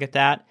auto target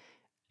that.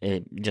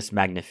 Just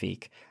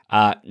magnifique.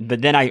 But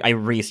then I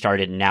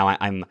restarted, and now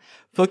I'm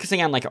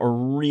focusing on like a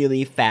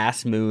really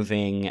fast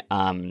moving,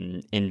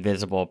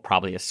 invisible,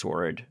 probably a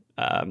sword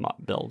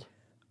build.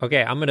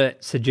 Okay, I'm going to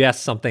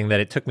suggest something that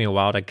it took me a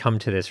while to come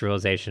to this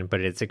realization, but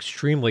it's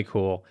extremely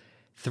cool.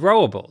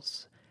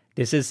 Throwables.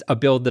 This is a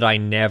build that I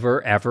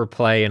never, ever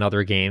play in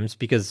other games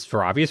because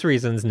for obvious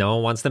reasons, no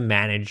one wants to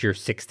manage your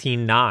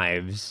 16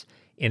 knives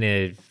in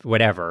a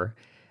whatever.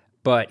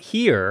 But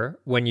here,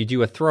 when you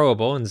do a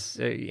throwable,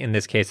 in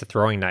this case, a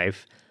throwing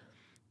knife,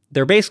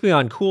 they're basically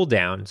on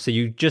cooldown, so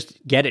you just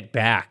get it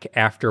back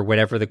after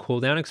whatever the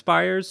cooldown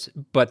expires,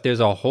 but there's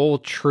a whole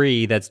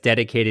tree that's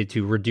dedicated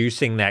to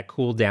reducing that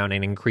cooldown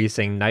and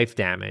increasing knife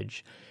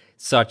damage,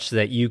 such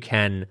that you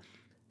can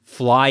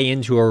fly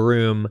into a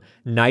room,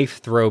 knife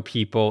throw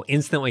people,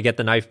 instantly get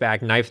the knife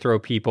back, knife throw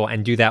people,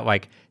 and do that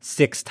like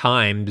 6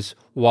 times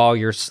while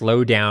your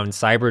slow down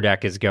cyber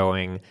deck is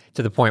going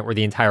to the point where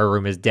the entire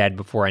room is dead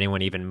before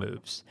anyone even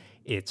moves.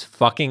 It's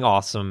fucking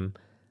awesome.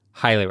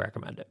 Highly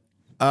recommend it.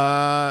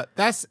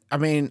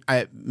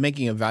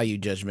 Making a value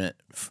judgment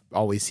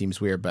always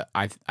seems weird, but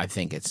I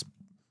think it's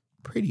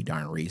pretty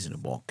darn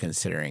reasonable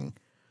considering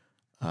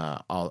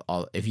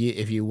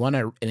if you want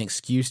an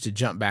excuse to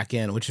jump back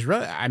in, which is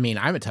really, I mean,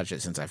 I haven't touched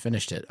it since I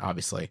finished it,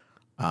 obviously.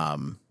 I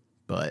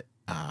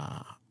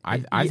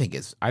think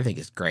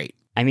it's great.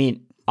 I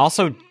mean,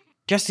 also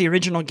just the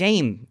original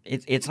game.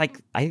 It's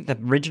like, I think the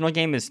original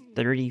game is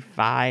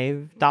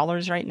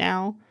 $35 right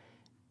now.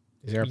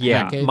 Is there a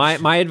package?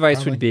 My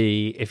advice would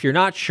be, if you're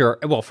not sure,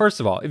 well,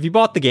 first of all, if you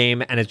bought the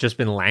game and it's just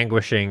been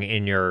languishing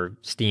in your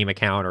Steam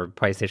account or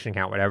PlayStation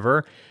account,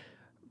 whatever,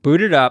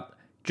 boot it up,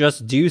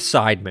 just do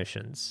side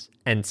missions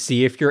and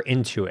see if you're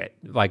into it.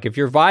 Like, if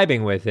you're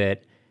vibing with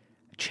it,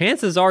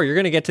 chances are you're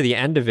going to get to the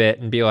end of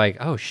it and be like,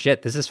 oh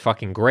shit, this is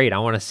fucking great. I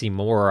want to see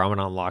more. I want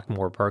to unlock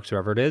more perks,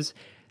 whoever it is.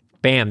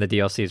 bam, the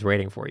DLC is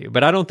waiting for you.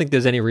 But I don't think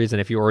there's any reason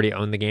if you already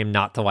own the game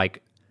not to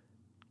like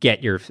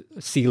get your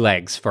sea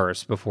legs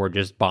first before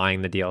just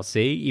buying the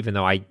DLC, even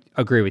though I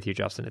agree with you,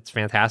 Justin. It's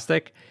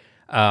fantastic.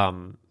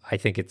 I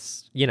think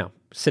it's,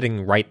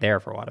 sitting right there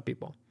for a lot of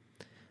people.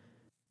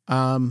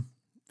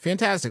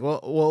 Fantastic.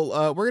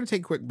 Well, we're going to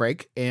take a quick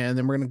break, and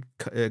then we're going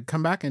to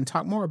come back and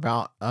talk more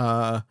about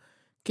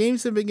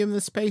games that have been given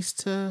the space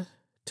to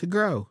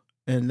grow,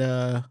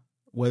 and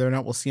whether or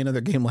not we'll see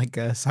another game like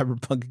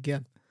Cyberpunk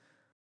again.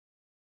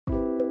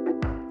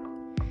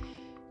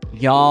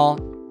 Y'all,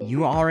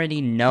 you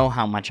already know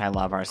how much I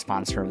love our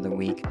sponsor of the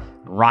week,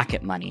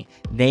 Rocket Money.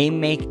 They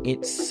make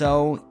it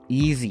so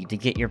easy to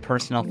get your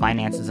personal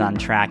finances on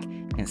track,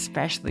 and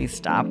especially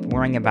stop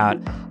worrying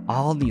about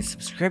all these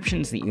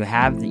subscriptions that you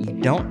have that you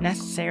don't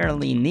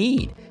necessarily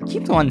need.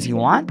 Keep the ones you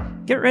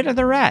want, get rid of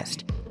the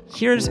rest.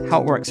 Here's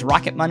how it works.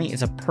 Rocket Money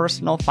is a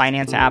personal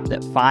finance app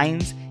that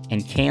finds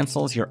and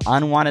cancels your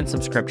unwanted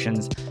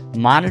subscriptions,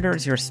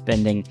 monitors your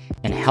spending,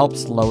 and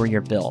helps lower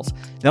your bills.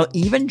 They'll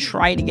even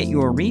try to get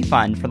you a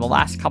refund for the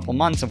last couple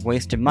months of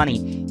wasted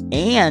money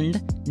and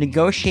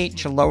negotiate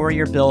to lower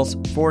your bills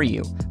for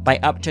you by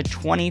up to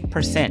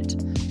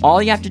 20%.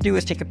 All you have to do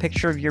is take a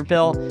picture of your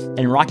bill,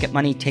 and Rocket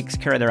Money takes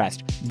care of the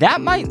rest.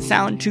 That might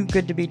sound too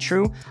good to be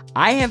true.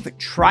 I have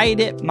tried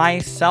it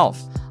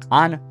myself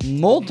on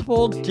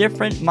multiple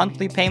different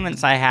monthly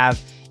payments I have,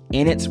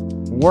 and it's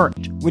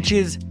worked, which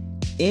is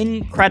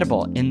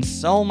incredible and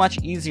so much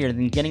easier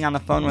than getting on the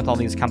phone with all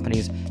these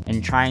companies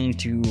and trying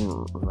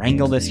to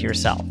wrangle this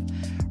yourself.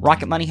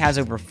 Rocket Money has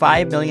over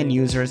 5 million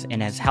users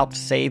and has helped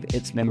save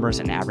its members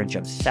an average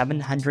of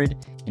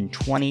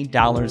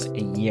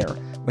 $720 a year,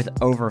 with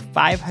over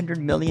 $500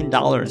 million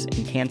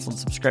in canceled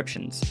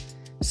subscriptions.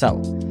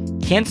 So,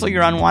 cancel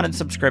your unwanted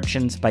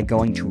subscriptions by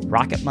going to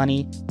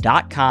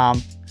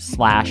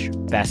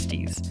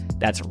rocketmoney.com/besties.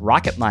 That's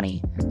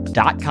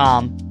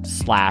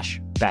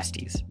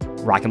rocketmoney.com/besties.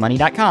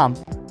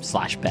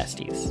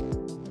 rocketmoney.com/besties.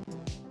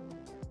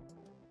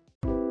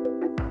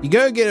 You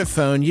go get a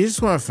phone. You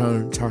just want a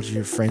phone to talk to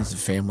your friends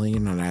and family. You're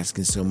not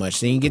asking so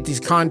much. Then you get these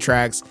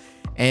contracts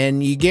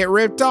and you get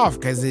ripped off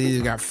because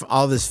they've got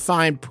all this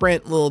fine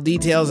print, little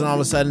details, and all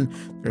of a sudden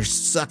they're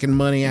sucking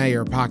money out of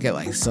your pocket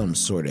like some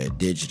sort of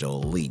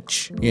digital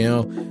leech.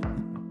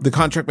 The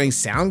contract may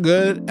sound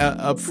good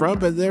up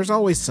front, but there's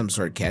always some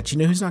sort of catch. You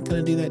know who's not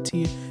going to do that to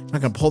you?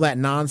 Not going to pull that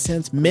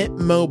nonsense? Mint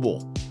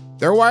Mobile.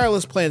 Their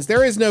wireless plans,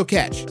 there is no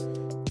catch.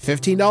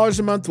 $15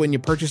 a month when you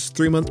purchase a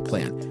 3-month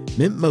plan.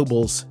 Mint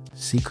Mobile's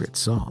secret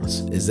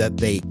sauce is that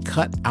they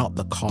cut out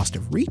the cost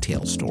of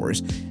retail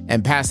stores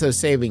and pass those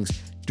savings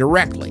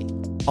directly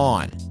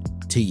on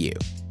to you.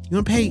 You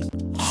want to pay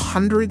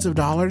hundreds of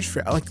dollars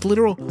for, like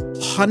literal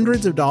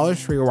hundreds of dollars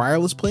for your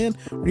wireless plan?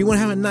 Or do you want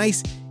to have a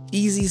nice,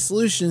 easy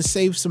solution,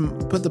 save some,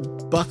 put the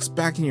bucks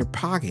back in your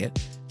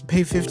pocket,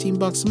 pay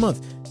 $15 a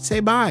month, say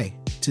bye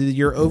to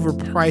your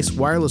overpriced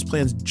wireless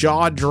plan's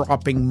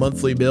jaw-dropping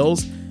monthly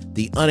bills,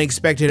 the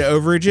unexpected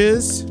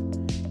overages?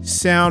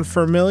 Sound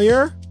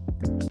familiar?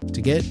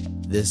 To get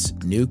this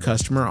new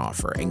customer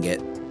offer and get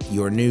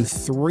your new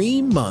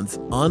 3-month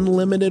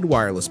unlimited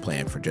wireless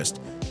plan for just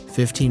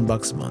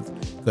 $15 a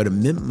month, go to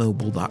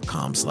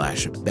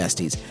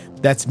mintmobile.com/besties.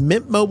 That's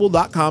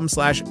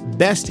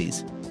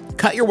mintmobile.com/besties.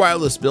 Cut your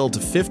wireless bill to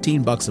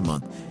 $15 a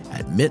month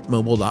at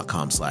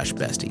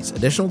mintmobile.com/besties.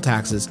 Additional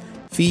taxes,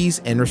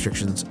 fees, and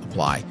restrictions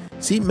apply.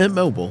 See Mint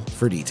Mobile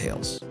for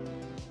details.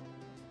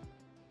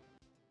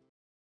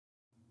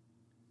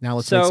 Now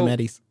let's make some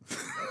eddies.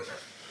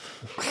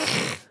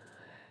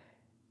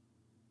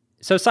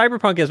 So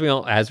Cyberpunk,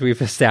 as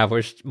we've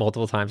established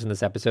multiple times in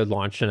this episode,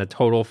 launched in a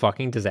total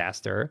fucking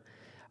disaster.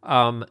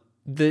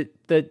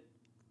 The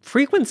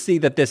frequency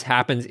that this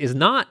happens is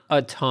not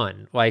a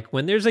ton. Like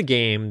when there's a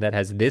game that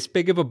has this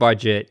big of a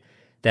budget,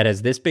 that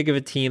has this big of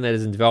a team that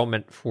is in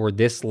development for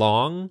this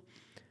long,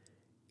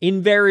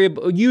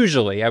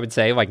 usually I would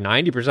say like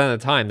 90% of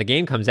the time, the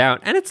game comes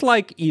out and it's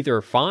like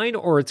either fine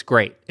or it's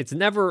great. It's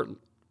never,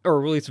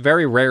 or at least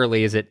very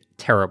rarely is it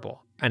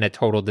terrible and a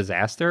total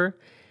disaster.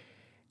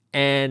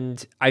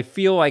 And I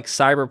feel like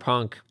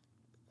Cyberpunk,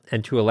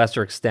 and to a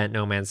lesser extent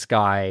No Man's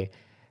Sky,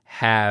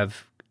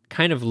 have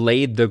kind of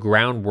laid the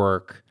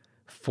groundwork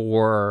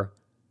for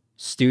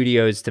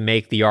studios to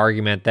make the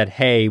argument that,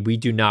 hey, we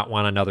do not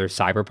want another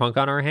Cyberpunk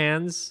on our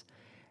hands.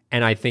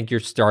 And I think you're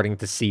starting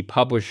to see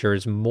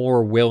publishers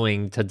more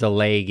willing to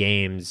delay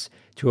games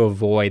to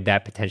avoid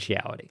that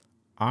potentiality.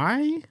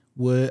 Okay.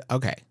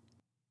 I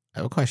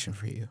have a question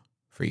for you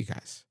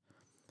guys.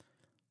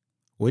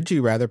 Would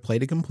you rather play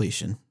to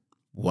completion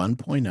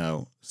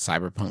 1.0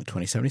 Cyberpunk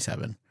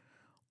 2077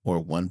 or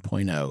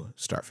 1.0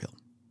 Starfield?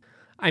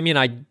 I mean,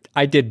 I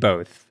did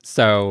both.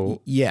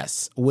 So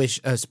yes,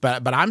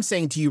 but I'm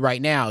saying to you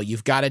right now,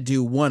 you've got to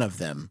do one of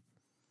them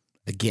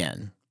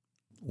again.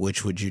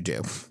 Which would you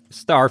do?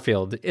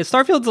 Starfield.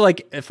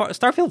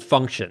 Starfield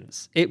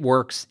functions. It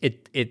works.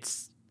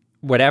 It's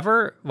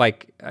whatever.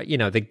 Like,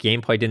 the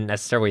gameplay didn't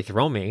necessarily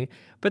thrill me,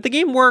 but the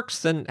game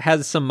works and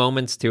has some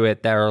moments to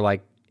it that are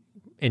like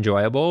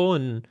enjoyable,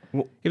 and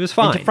it was And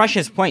fine. to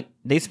Fresh's point,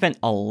 they spent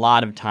a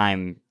lot of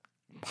time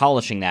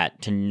polishing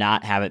that to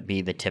not have it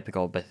be the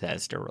typical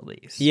Bethesda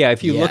release. Yeah,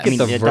 if you look at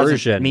the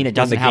version, it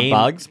doesn't have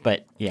bugs,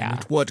 but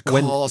yeah. What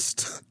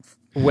cost?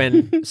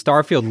 When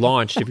Starfield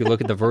launched, if you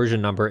look at the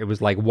version number, it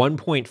was like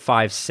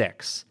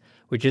 1.56,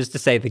 which is to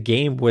say the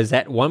game was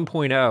at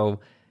 1.0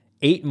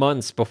 8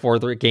 months before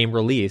the game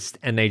released,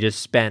 and they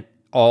just spent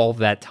all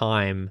that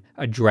time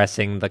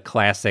addressing the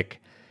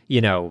classic,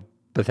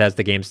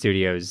 Bethesda Game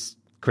Studios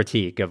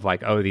critique of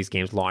like, oh, these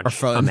games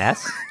launch a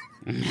mess.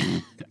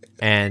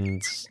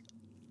 And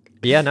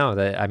yeah, no,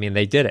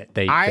 they did it.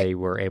 They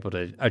were able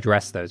to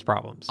address those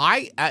problems.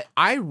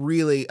 I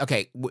really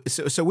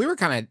So we were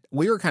kind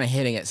of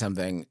hitting at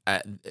something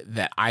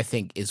that I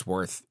think is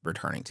worth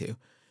returning to.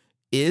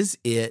 Is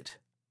it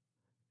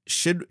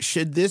should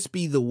this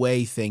be the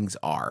way things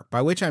are?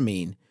 By which I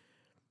mean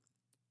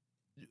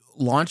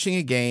launching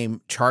a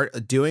game,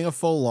 doing a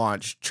full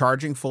launch,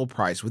 charging full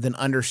price with an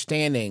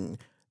understanding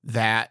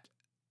that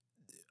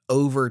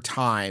over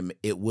time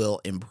it will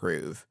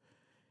improve.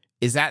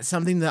 Is that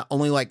something that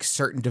only like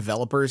certain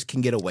developers can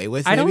get away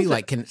with? Maybe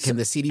like can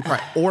the CD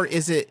price,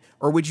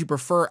 or would you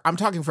prefer? I'm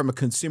talking from a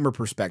consumer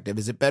perspective.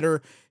 Is it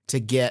better to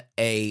get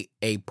a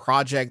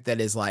project that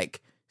is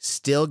like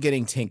still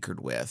getting tinkered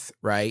with,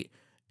 right,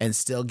 and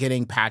still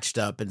getting patched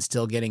up and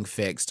still getting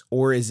fixed,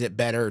 or is it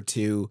better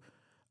to?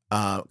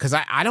 Because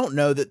I don't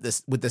know that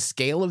this with the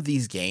scale of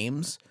these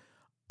games,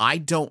 I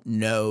don't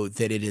know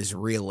that it is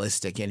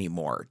realistic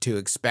anymore to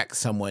expect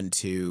someone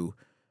to,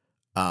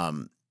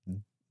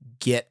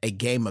 get a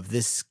game of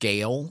this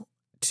scale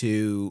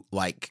to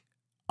like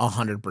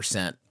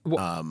 100%.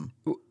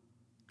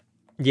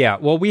 Yeah,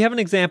 well, we have an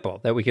example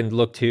that we can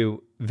look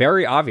to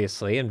very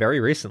obviously and very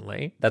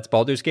recently. That's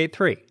Baldur's Gate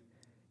 3.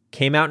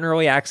 Came out in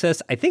early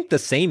access, I think the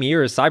same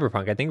year as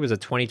Cyberpunk. I think it was a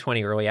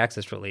 2020 early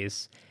access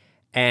release.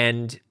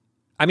 And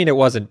I mean, it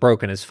wasn't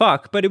broken as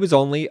fuck, but it was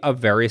only a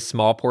very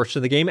small portion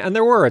of the game. And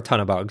there were a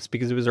ton of bugs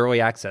because it was early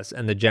access.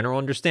 And the general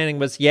understanding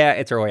was, yeah,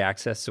 it's early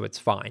access, so it's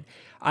fine.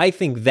 I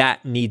think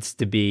that needs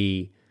to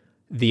be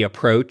the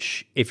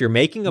approach. If you're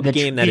making a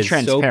game that is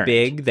so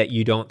big that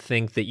you don't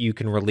think that you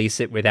can release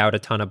it without a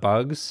ton of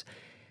bugs,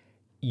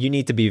 you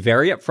need to be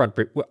very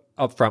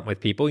upfront with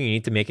people. You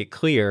need to make it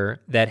clear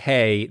that,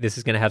 hey, this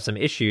is going to have some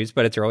issues,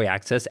 but it's early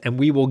access, and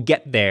we will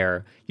get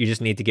there. You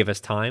just need to give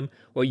us time.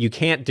 What you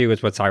can't do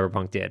is what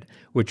Cyberpunk did,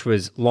 which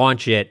was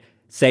launch it,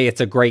 say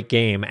it's a great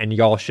game, and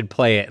y'all should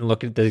play it, and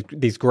look at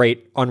these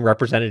great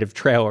unrepresentative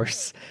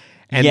trailers,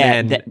 and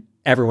then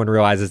everyone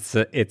realizes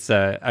it's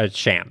a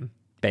sham.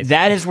 Basically.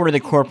 That is where the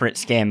corporate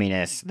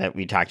scamminess that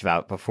we talked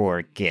about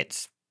before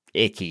gets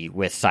icky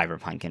with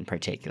Cyberpunk in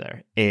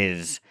particular,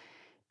 is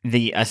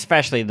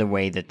especially the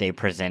way that they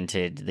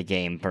presented the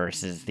game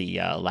versus the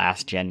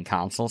last gen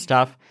console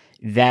stuff.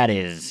 That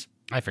is,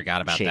 I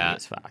forgot about shady that.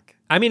 As fuck.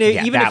 I mean,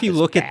 even if you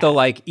look at the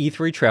like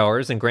E3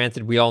 trailers, and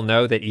granted, we all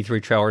know that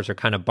E3 trailers are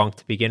kind of bunk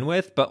to begin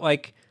with, but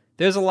like,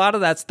 there's a lot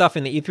of that stuff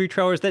in the E3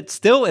 trailers that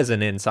still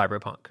isn't in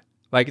Cyberpunk.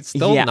 Like, it's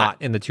still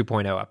not in the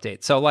 2.0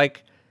 update. So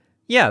like,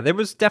 yeah, there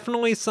was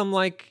definitely some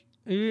like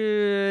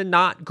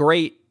not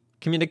great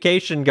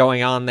communication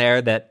going on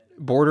there that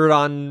bordered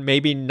on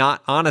maybe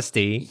not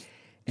honesty.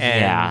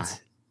 And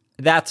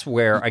that's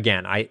where,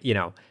 again,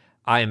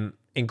 I'm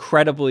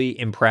incredibly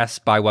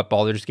impressed by what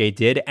Baldur's Gate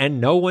did,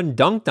 and no one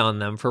dunked on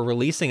them for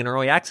releasing an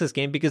early access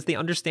game because the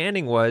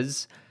understanding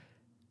was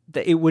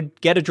that it would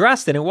get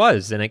addressed, and it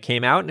was, and it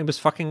came out, and it was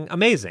fucking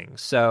amazing.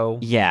 So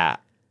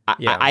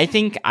I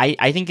think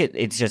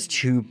it's just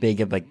too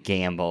big of a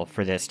gamble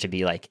for this to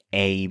be like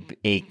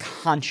a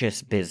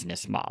conscious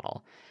business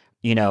model.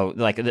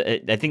 Like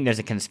I think there's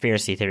a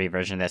conspiracy theory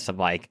version of this of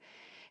like,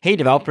 hey,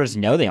 developers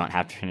know they don't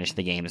have to finish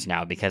the games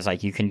now because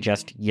like you can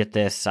just get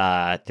this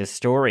this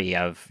story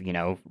of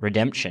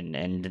redemption,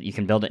 and you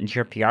can build it into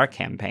your PR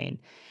campaign.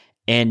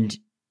 And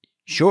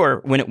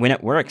sure, when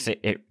it works,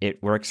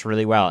 it works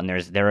really well. And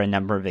there are a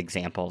number of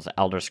examples.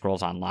 Elder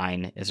Scrolls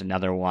Online is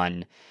another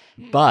one,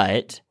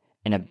 but.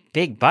 And a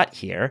big but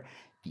here,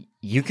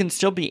 you can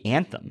still be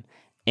Anthem,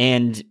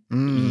 and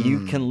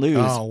you can lose.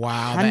 Oh,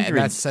 wow.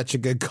 That's such a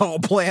good call,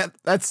 Plant.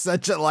 That's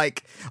such a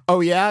like,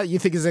 oh, yeah, you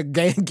think it's a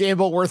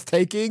gamble worth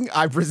taking?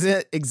 I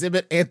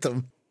exhibit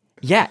Anthem.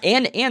 Yeah,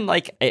 and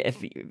like,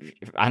 if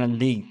on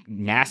the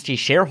nasty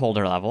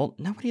shareholder level,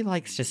 nobody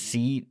likes to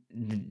see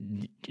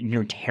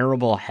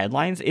terrible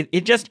headlines.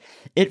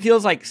 It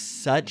feels like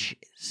such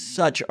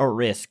a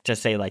risk to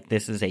say like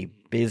this is a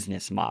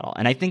business model,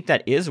 and I think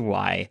that is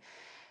why.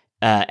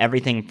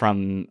 Everything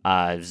from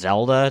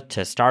Zelda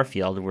to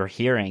Starfield, we're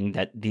hearing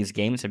that these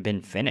games have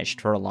been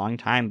finished for a long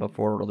time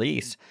before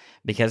release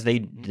because they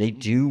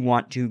do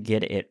want to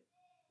get it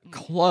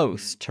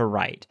close to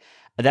right.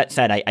 That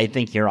said, I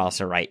think you're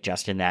also right,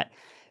 Justin, that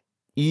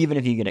even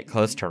if you get it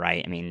close to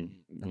right, I mean,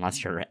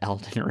 unless you're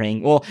Elden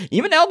Ring, well,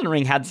 even Elden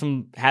Ring had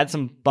some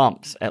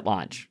bumps at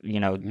launch.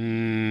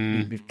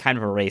 We've kind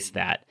of erased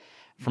that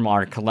from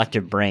our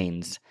collective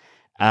brains.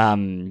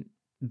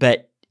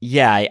 But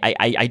Yeah,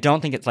 I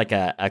don't think it's like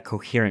a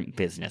coherent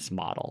business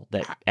model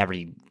that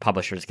every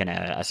publisher is going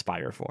to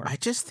aspire for. I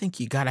just think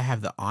you got to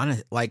have the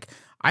honest, like,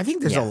 I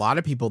think there's a lot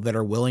of people that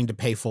are willing to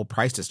pay full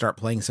price to start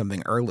playing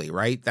something early,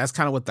 right? That's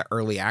kind of what the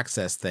early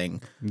access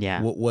thing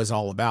was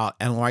all about.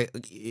 And like,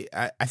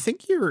 I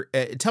think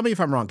tell me if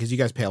I'm wrong, because you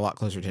guys pay a lot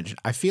closer attention.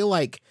 I feel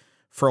like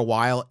for a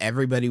while,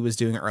 everybody was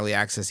doing early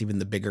access, even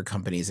the bigger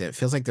companies. It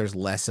feels like there's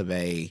less of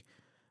a,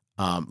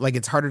 like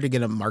it's harder to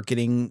get a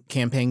marketing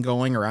campaign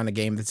going around a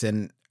game that's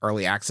in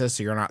early access,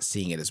 so you're not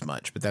seeing it as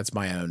much. But that's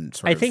my own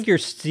sort of. I think you're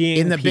seeing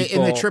in the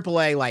people,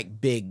 AAA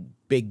like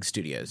big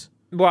studios.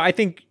 Well, I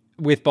think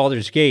with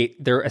Baldur's Gate,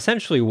 there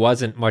essentially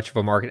wasn't much of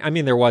a market. I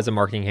mean, there was a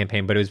marketing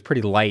campaign, but it was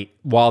pretty light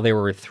while they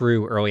were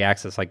through early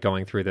access, like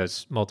going through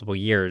those multiple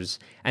years.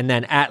 And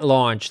then at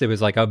launch, there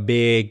was like a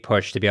big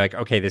push to be like,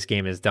 okay, this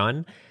game is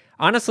done.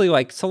 Honestly,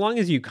 like so long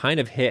as you kind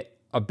of hit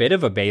a bit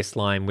of a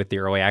baseline with the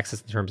early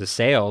access in terms of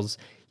sales,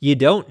 you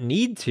don't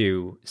need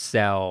to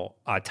sell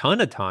a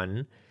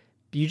ton.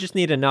 You just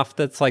need enough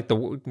that's like the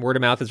word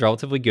of mouth is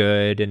relatively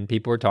good and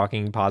people are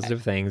talking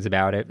positive things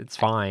about it. It's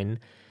fine.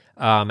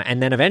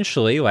 And then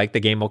eventually, like,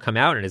 the game will come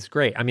out and it's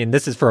great. I mean,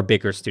 this is for a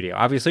bigger studio.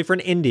 Obviously, for an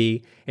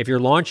indie, if you're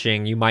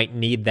launching, you might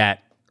need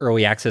that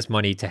early access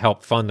money to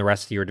help fund the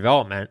rest of your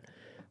development.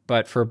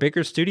 But for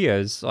bigger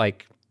studios,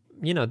 like,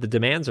 you know, the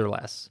demands are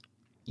less.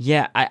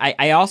 Yeah,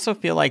 I also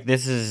feel like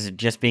this is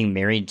just being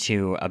married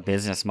to a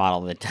business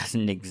model that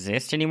doesn't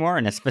exist anymore,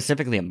 and it's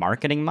specifically a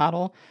marketing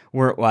model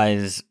where it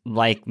was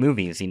like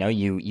movies. You know,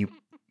 you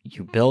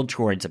build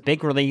towards a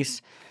big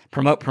release,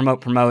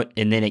 promote,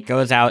 and then it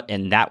goes out,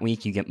 and that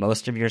week you get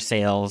most of your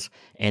sales,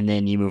 and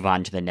then you move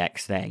on to the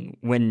next thing.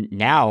 When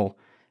now,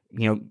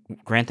 you know,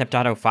 Grand Theft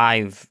Auto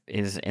 5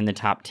 is in the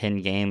top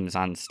 10 games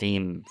on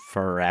Steam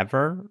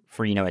forever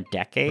for, you know, a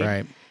decade.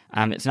 Right.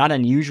 It's not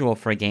unusual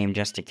for a game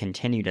just to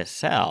continue to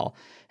sell.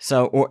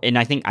 So, and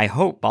I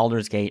hope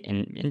Baldur's Gate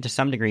and to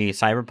some degree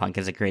Cyberpunk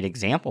is a great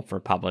example for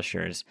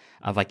publishers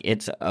of like,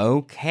 it's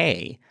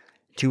okay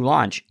to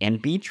launch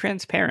and be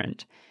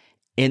transparent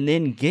and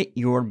then get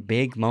your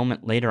big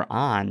moment later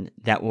on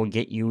that will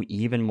get you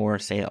even more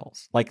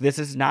sales. Like, this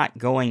is not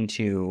going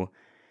to,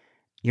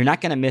 you're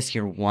not going to miss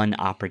your one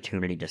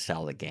opportunity to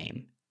sell the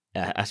game,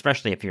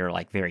 especially if you're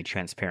like very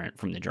transparent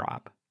from the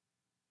drop.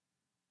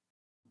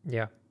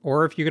 Yeah.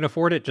 Or if you can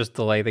afford it, just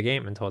delay the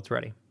game until it's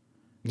ready.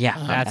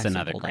 Yeah, that's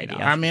another great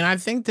idea. I mean, I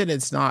think that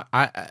it's not.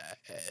 I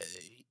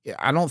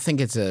don't think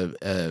it's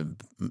a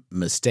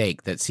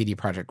mistake that CD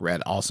Projekt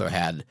Red also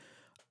had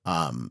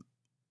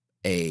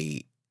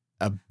a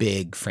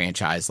big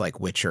franchise like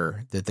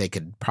Witcher that they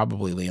could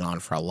probably lean on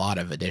for a lot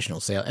of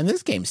additional sales. And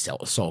this game still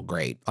sold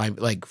great.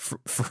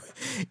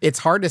 It's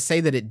hard to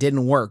say that it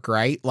didn't work,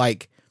 right?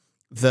 Like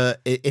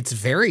it's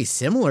very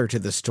similar to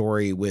the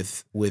story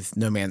with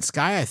No Man's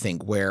Sky, I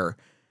think, where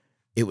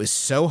it was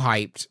so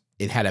hyped.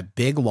 It had a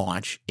big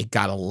launch. It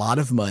got a lot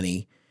of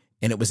money,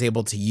 and it was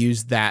able to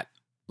use that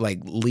like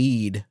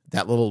lead,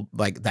 that little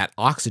like that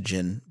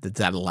oxygen that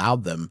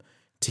allowed them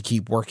to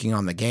keep working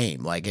on the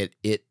game. Like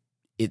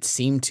it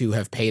seemed to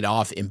have paid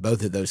off in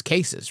both of those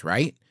cases,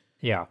 right?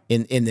 Yeah.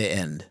 In the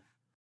end.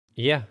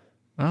 Yeah.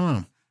 I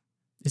don't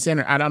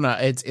know. I don't know.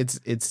 It's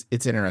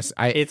interesting.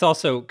 It's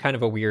also kind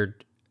of a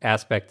weird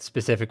aspect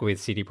specifically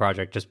with CD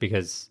Projekt, just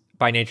because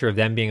by nature of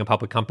them being a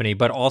public company,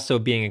 but also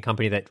being a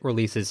company that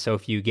releases so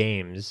few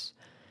games,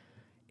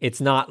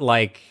 it's not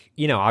like,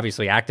 you know,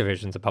 obviously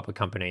Activision's a public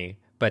company,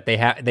 but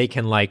they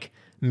can like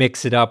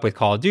mix it up with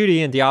Call of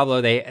Duty and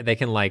Diablo. They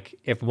can like,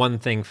 if one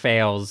thing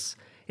fails,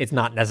 it's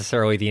not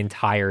necessarily the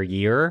entire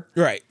year.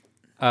 Right.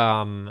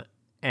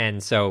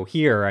 And so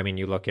here, I mean,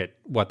 you look at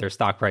what their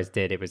stock price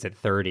did, it was at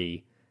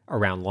 30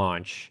 around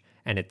launch,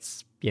 and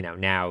it's, you know,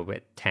 now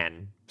at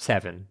 10,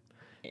 7.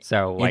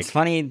 So like, it's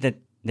funny that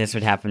this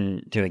would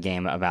happen to a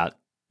game about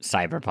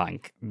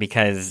Cyberpunk,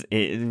 because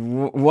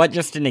what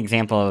just an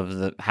example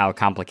of how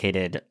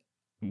complicated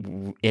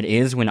it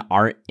is when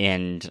art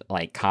and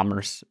like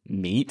commerce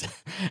meet.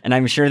 And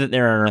I'm sure that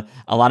there are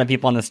a lot of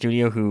people in the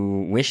studio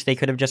who wish they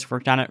could have just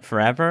worked on it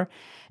forever.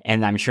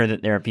 And I'm sure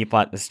that there are people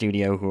at the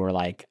studio who are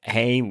like,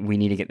 hey, we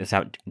need to get this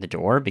out the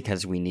door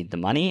because we need the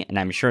money. And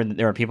I'm sure that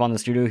there are people in the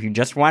studio who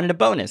just wanted a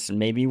bonus, and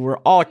maybe we're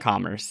all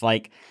commerce.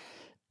 Like,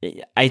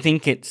 I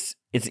think it's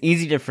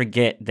easy to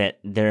forget that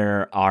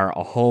there are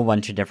a whole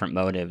bunch of different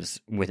motives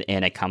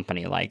within a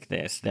company like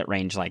this that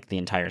range like the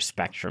entire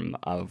spectrum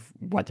of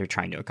what they're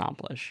trying to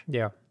accomplish.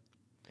 yeah.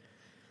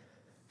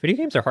 Video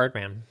games are hard,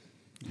 man.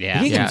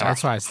 Yeah. Video games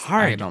That's are why I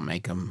hard. don't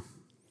make them.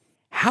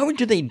 How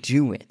do they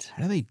do it?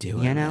 How do they do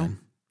it? You know? Man?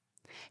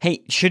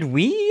 Hey, should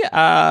we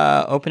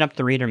open up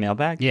the reader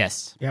mailbag?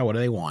 Yes. Yeah. What do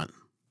they want?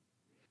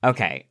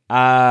 Okay.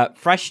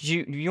 Fresh, do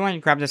you want to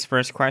grab this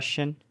first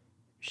question?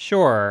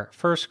 Sure.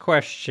 First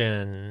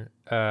question.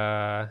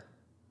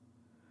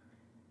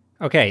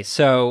 Okay,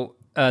 so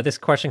this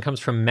question comes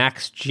from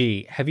Max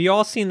G. Have you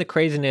all seen the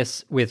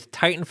craziness with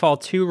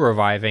Titanfall 2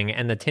 reviving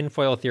and the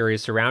tinfoil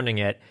theories surrounding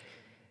it?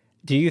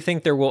 do you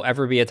think there will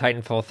ever be a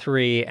Titanfall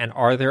 3? And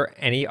are there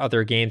any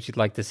other games you'd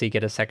like to see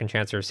get a second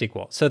chance or a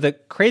sequel? So the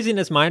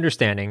craziness, my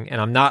understanding,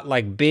 and I'm not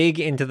like big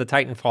into the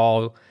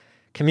Titanfall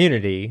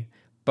community,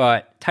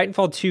 but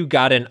Titanfall 2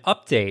 got an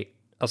update,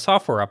 a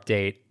software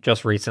update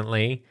just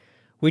recently,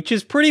 which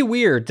is pretty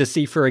weird to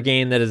see for a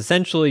game that has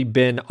essentially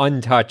been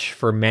untouched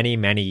for many,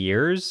 many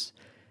years,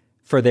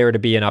 for there to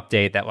be an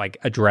update that like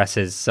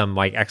addresses some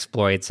like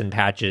exploits and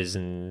patches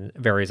and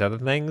various other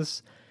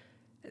things.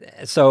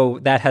 So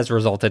that has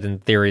resulted in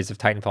theories of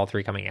Titanfall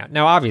 3 coming out.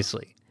 Now,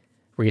 obviously,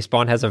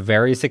 Respawn has a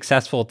very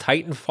successful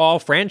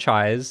Titanfall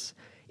franchise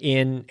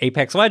in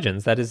Apex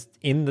Legends that is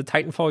in the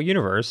Titanfall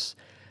universe.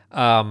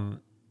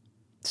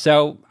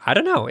 So I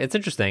don't know. It's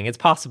interesting. It's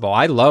possible.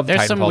 I love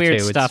There's Titanfall some weird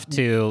 2. stuff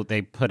too.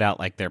 They put out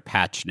like their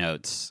patch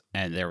notes,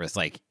 and there was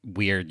like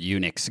weird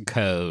Unix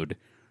code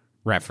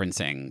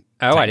referencing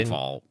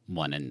Titanfall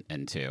 1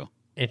 and 2.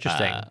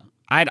 Interesting.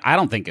 I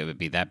don't think it would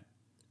be that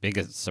big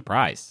a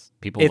surprise.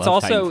 People It's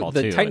love also Titanfall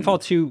the 2,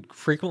 Titanfall 2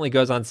 frequently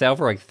goes on sale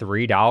for like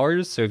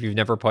 $3. So if you've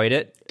never played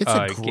it, It's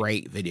a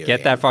great video get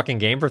game. that fucking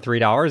game for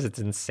 $3. It's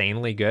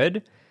insanely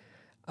good.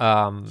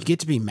 You get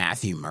to be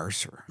Matthew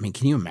Mercer. I mean,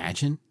 can you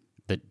imagine?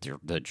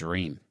 the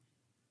dream.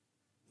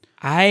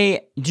 Do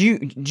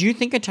you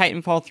think a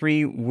Titanfall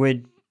 3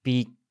 would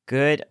be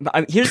good?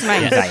 Here's my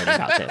anxiety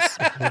about this.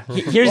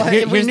 Here's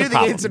If we the knew the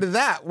problem. answer to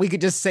that, we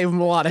could just save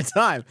them a lot of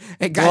time.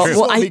 Hey, guys, this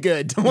won't be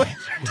good.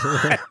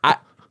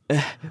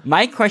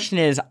 My question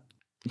is,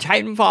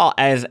 Titanfall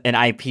as an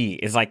IP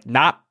is like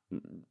not,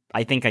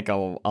 I think, like a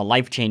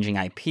life-changing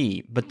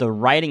IP, but the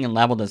writing and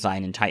level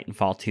design in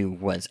Titanfall 2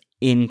 was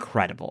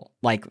incredible,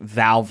 like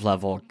Valve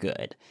level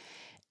good.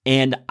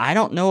 And I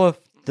don't know if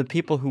the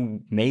people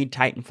who made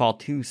Titanfall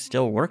 2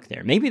 still work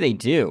there. Maybe they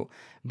do,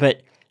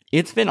 but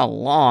it's been a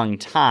long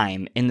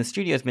time, and the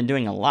studio's been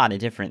doing a lot of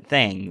different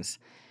things.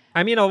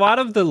 I mean, a lot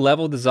of the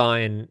level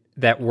design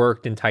that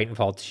worked in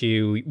Titanfall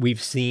 2,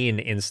 we've seen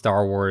in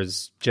Star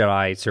Wars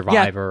Jedi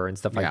Survivor and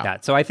stuff like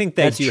that. So I think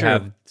that you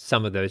have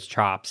some of those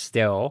chops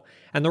still.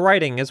 And the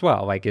writing as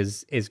well, like,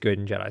 is good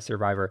in Jedi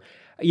Survivor.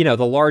 You know,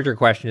 the larger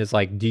question is,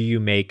 like, do you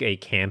make a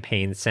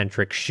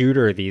campaign-centric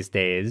shooter these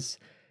days?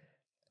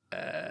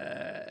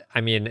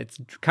 I mean, it's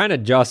kind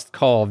of just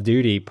Call of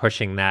Duty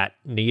pushing that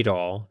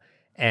needle.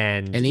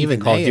 And even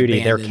Call of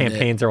Duty, their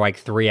campaigns are like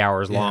 3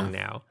 hours long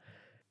now.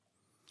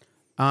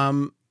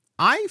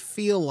 I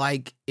feel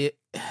like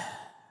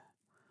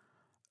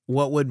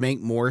what would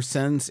make more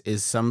sense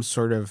is some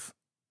sort of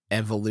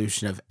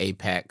evolution of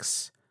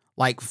Apex,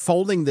 like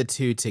folding the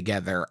two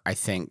together. I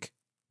think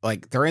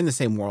like they're in the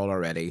same world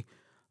already.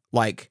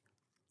 Like,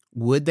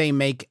 would they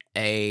make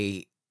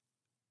a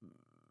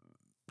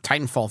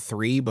Titanfall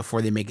 3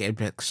 before they make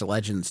Apex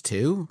Legends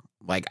 2?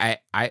 Like, I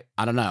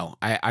don't know.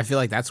 I feel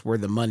like that's where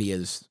the money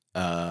is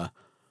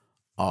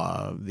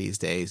these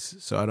days.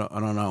 So I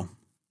don't know.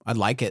 I'd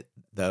like it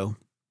though.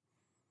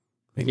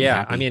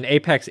 Yeah, I mean,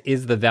 Apex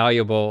is the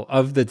valuable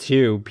of the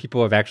two.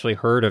 People have actually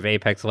heard of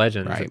Apex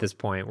Legends at this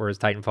point, whereas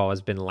Titanfall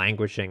has been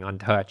languishing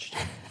untouched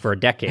for a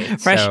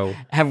decade. Fresh, so,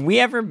 have we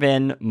ever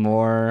been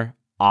more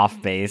off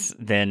base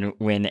than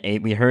when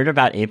we heard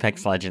about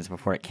Apex Legends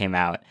before it came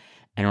out,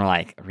 and we're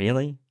like,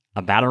 really?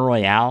 A battle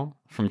royale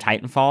from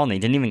Titanfall, and they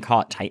didn't even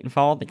call it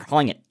Titanfall. They're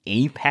calling it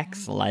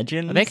Apex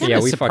Legends. They kind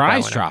of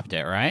surprise dropped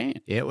it,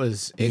 right? It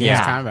was kind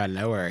of out of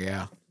nowhere.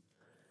 Yeah,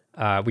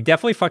 we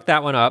definitely fucked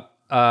that one up.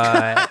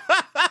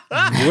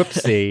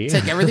 Whoopsie.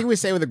 Take everything we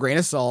say with a grain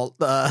of salt.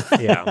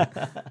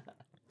 Yeah.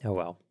 Oh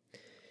well.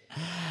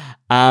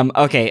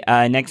 Okay,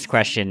 next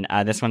question.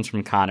 This one's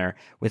from Connor.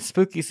 With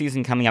spooky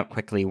season coming up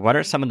quickly, what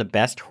are some of the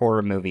best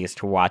horror movies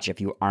to watch if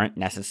you aren't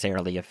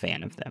necessarily a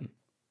fan of them?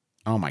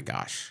 Oh my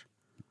gosh.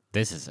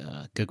 This is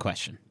a good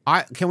question.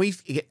 Can we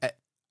get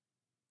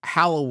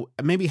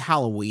maybe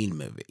Halloween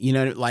movie? You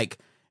know, like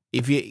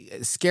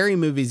scary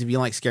movies. If you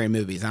like scary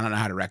movies, I don't know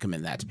how to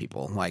recommend that to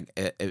people. Like,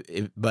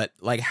 but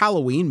like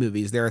Halloween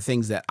movies, there are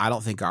things that I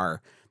don't think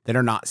that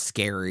are not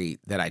scary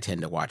that I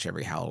tend to watch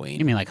every Halloween.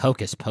 You mean like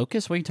Hocus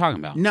Pocus? What are you talking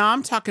about? No,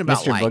 I'm talking about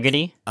Mr. like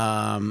Boogedy?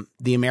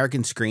 The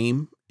American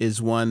Scream is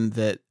one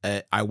that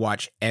I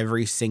watch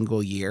every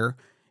single year.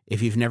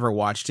 If you've never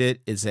watched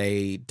it, it's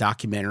a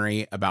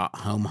documentary about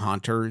home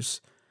haunters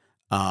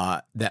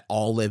that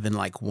all live in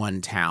like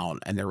one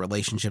town and their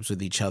relationships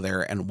with each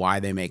other and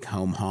why they make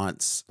home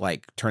haunts,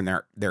 like turn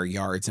their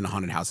yards into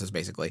haunted houses,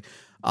 basically.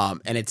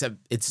 And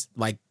it's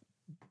like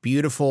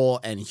beautiful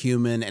and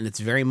human, and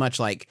it's very much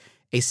like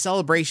a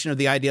celebration of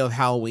the idea of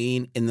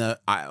Halloween in the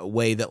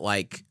way that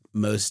like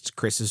most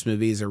Christmas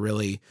movies are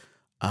really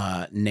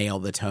nail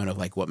the tone of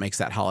like what makes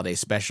that holiday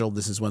special.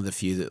 This is one of the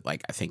few that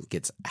like I think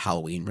gets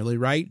Halloween really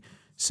right.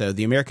 So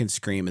the American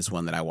Scream is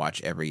one that I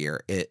watch every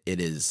year. It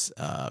is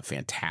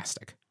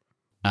fantastic.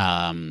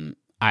 I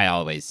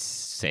always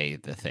say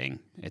The Thing.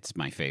 It's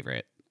my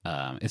favorite.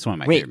 It's one of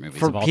my favorite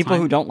movies for of all people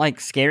time. who don't like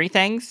scary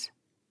things?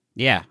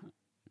 Yeah.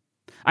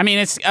 I mean,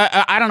 it's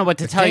I don't know what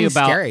to tell you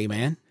about. Scary,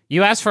 man.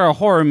 You asked for a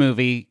horror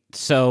movie,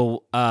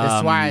 so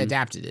That's why I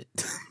adapted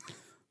it.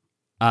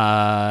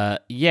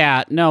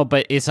 Yeah, no,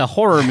 but it's a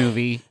horror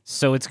movie,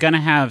 so it's gonna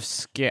have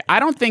scare. I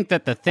don't think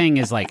that The Thing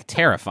is like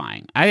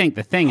terrifying. I think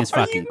The Thing is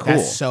fucking cool.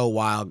 That's so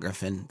wild,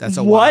 Griffin. That's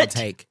a What? wild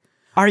take.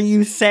 Are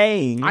you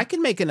saying? I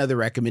can make another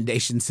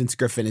recommendation since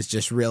Griffin is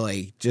just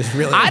really.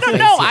 I don't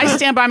know. I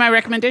stand by my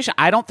recommendation.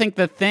 I don't think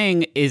The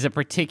Thing is a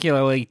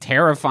particularly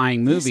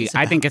terrifying movie.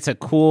 I think it's a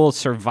cool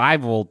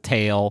survival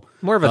tale.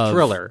 More of a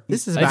thriller.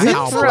 This is Like, about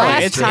when's how the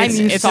last time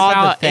you saw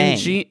about The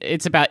Thing?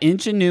 it's about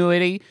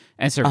ingenuity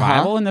and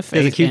survival in the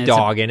face. There's a cute and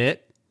dog in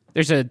it.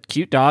 there's a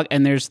cute dog,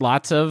 and there's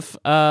lots of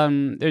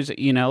there's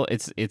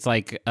it's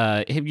like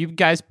have you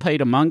guys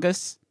played Among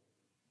Us?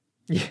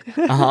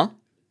 Uh-huh.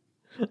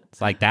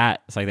 It's like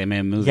that. It's like they made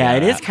a movie. Yeah, out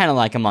it of is that. kind of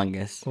like Among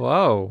Us.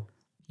 Whoa.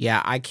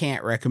 Yeah, I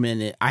can't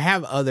recommend it. I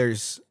have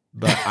others,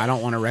 but I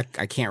don't want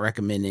to. I can't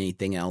recommend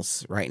anything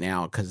else right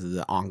now because of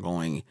the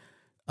ongoing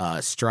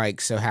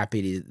strike. So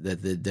happy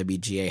that the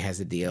WGA has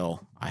a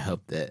deal. I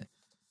hope that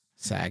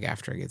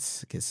SAG-AFTRA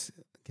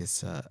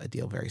gets a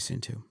deal very soon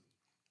too.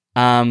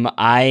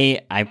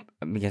 I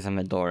because I'm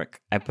a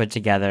dork, I put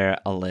together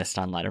a list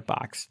on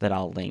Letterboxd that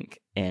I'll link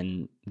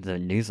in the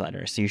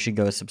newsletter. So you should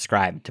go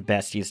subscribe to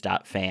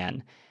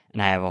besties.fan.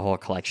 And I have a whole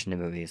collection of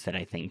movies that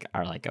I think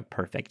are like a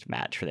perfect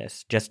match for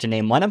this. Just to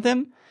name one of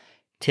them,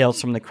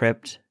 Tales from the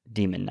Crypt,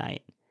 Demon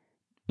Knight.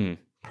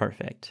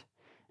 Perfect.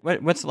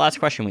 What's the last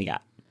question we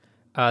got?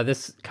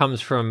 This comes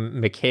from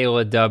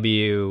Michaela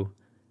W.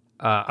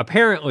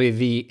 Apparently,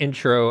 the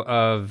intro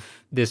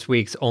of this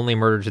week's Only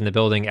Murders in the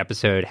Building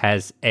episode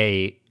has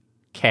a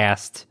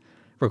cast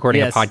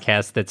recording a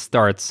podcast that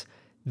starts,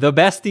 "The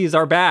Besties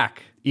are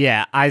back."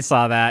 Yeah, I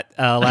saw that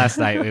last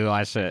night. We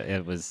watched it.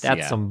 It was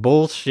That's some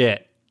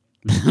bullshit.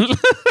 Send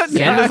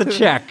Yeah. us a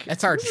check.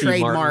 That's our Steve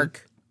Martin.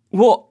 trademark.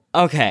 Well,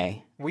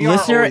 okay. We are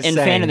listener always and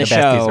saying fan of the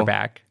Besties show. are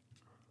back.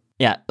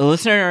 Yeah, the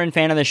listener and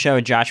fan of the show,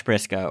 Josh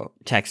Briscoe,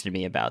 texted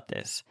me about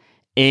this.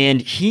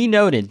 And he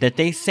noted that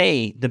they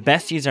say the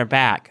besties are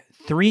back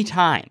 3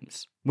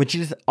 times, which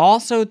is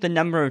also the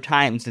number of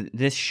times that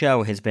this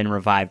show has been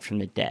revived from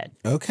the dead.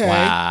 Okay.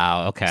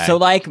 Wow. Okay. So,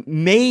 like,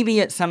 maybe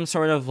it's some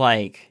sort of,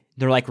 like,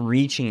 they're, like,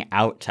 reaching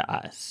out to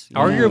us. you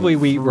know, Arguably,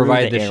 we through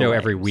revive the the show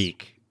every airwaves.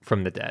 week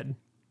from the dead.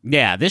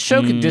 yeah, this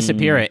show could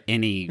disappear at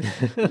any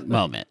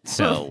moment.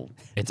 So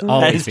it's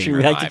always That is being true.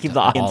 We like to revived keep the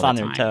all audience on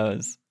their time.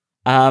 toes.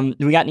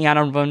 Do we got any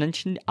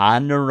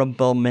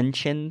honorable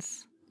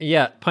mentions?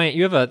 Yeah, Pint,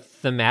 you have a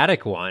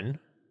thematic one.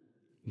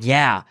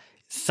 Yeah.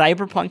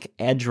 Cyberpunk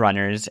Edge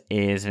Runners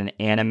is an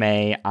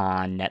anime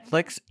on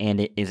Netflix, and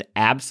it is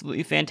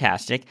absolutely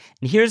fantastic.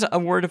 And here's a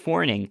word of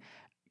warning.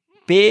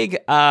 Big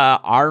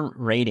R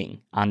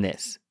rating on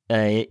this.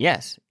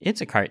 Yes,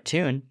 it's a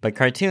cartoon, but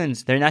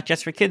cartoons, they're not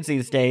just for kids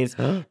these days.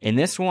 And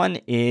this one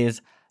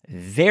is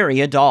very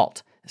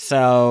adult.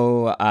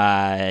 So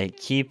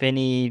keep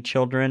any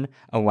children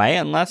away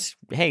unless,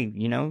 hey,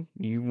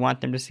 you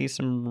want them to see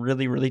some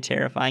really, really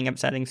terrifying,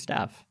 upsetting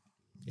stuff.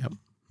 Yep.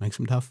 Makes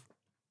them tough.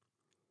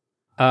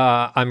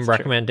 I'm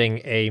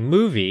recommending a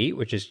movie,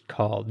 which is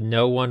called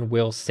No One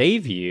Will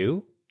Save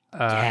You.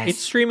 Yes. It's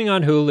streaming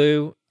on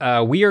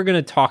Hulu. We are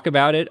going to talk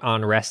about it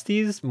on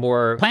Resties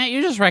more. Plant,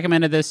 you just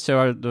recommended this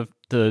to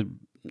the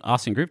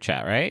Austin group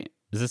chat, right?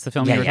 Is this the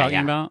film Yeah, you were yeah, talking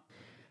yeah. about?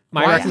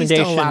 My Why recommendation. is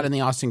he still allowed in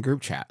the Austin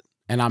group chat?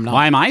 And I'm not.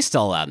 Why am I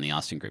still allowed in the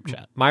Austin group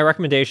chat? My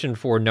recommendation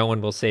for No One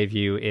Will Save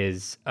You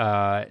is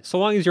so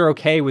long as you're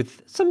okay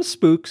with some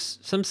spooks,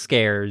 some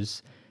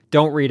scares,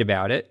 don't read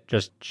about it.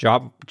 Just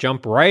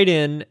jump right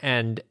in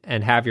and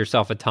have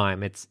yourself a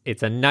time. It's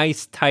a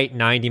nice, tight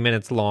 90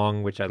 minutes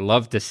long, which I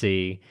love to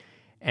see.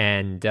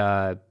 And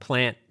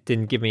Plant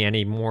didn't give me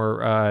any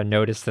more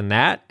notice than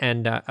that.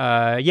 And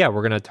yeah,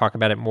 we're going to talk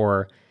about it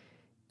more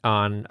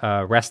on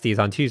Resties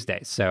on Tuesday.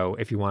 So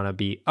if you want to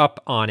be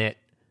up on it,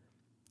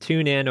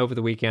 tune in over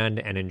the weekend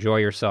and enjoy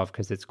yourself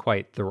because it's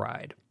quite the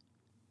ride.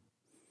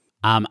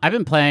 I've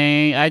been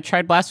playing. I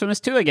tried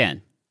Blasphemous 2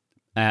 again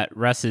at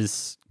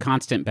Russ's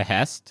constant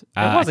behest.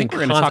 I think we're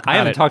going to talk about I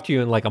haven't it. talked to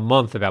you in like a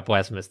month about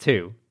Blasphemous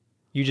 2.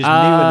 You just knew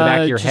in the back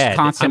of your just head.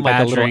 constant I'm like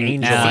a little badgering.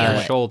 angel on Feel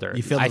your it. shoulder.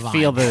 You feel the I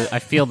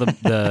vibe. feel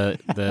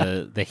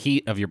the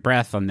heat of your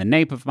breath on the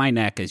nape of my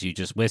neck as you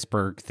just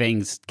whisper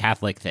things,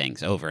 Catholic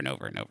things, over and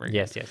over and over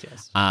again.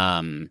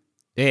 Yes.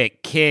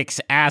 It kicks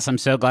ass. I'm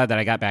so glad that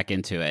I got back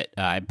into it.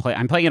 I'm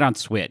playing it on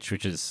Switch,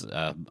 which is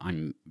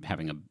I'm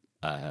having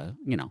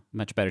a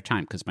much better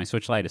time because my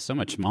Switch Lite is so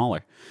much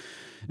smaller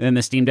than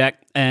the Steam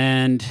Deck,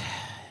 and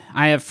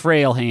I have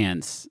frail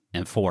hands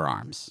and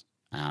forearms.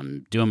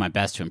 I'm doing my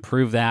best to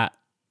improve that.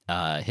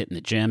 Hitting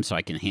the gym so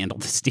I can handle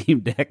the Steam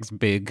Deck's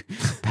big,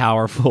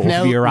 powerful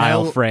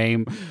virile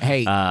frame.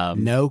 Hey,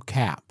 no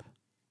cap.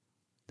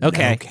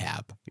 Okay. No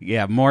cap.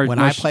 Yeah, more. When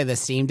more I play the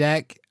Steam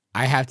Deck,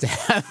 I have to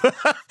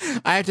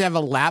have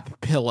a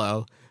lap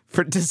pillow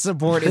to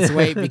support its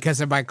weight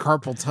because of my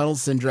carpal tunnel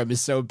syndrome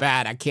is so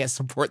bad. I can't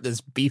support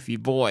this beefy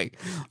boy.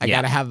 I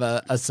got to have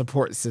a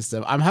support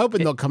system. I'm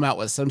hoping they'll come out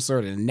with some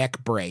sort of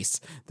neck brace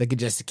that could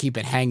just keep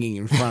it hanging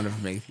in front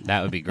of me.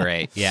 That would be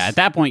great. Yeah, at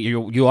that point,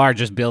 you are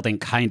just building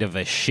kind of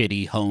a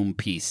shitty home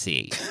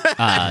PC.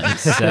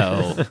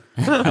 So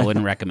I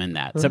wouldn't recommend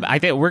that. So I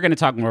think we're going to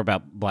talk more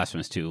about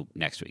Blasphemous 2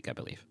 next week, I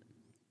believe.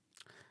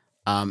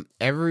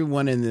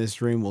 Everyone in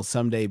this room will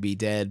someday be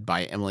dead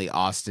by Emily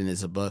Austin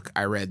is a book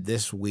I read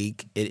this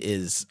week. It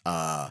is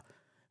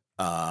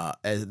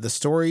the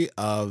story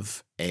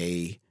of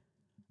a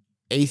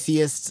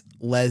atheist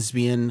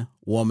lesbian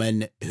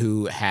woman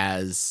who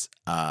has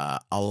a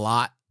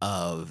lot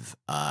of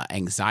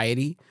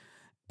anxiety,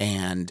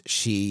 and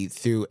she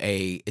to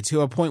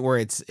a point where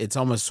it's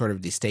almost sort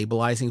of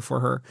destabilizing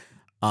for her.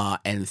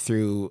 And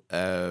through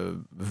a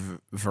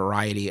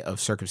variety of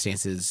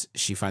circumstances,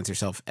 she finds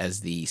herself as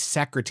the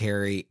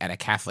secretary at a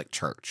Catholic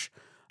church,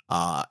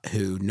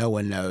 who no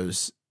one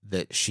knows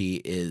that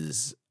she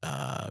is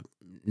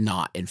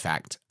not, in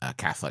fact, a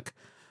Catholic.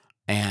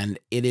 And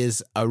it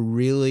is I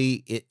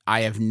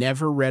have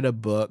never read a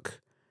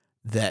book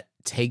that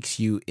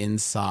takes you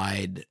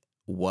inside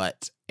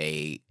what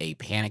a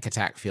panic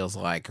attack feels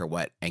like, or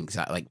what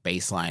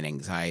baseline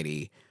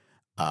anxiety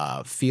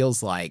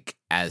feels like,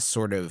 as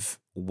sort of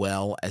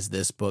well as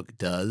this book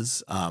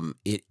does.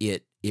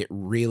 It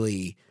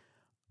really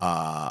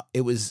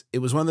it was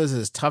one of those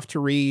that's tough to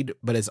read,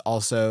 but it's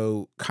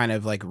also kind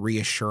of like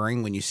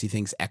reassuring when you see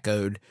things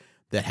echoed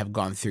that have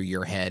gone through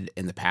your head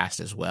in the past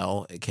as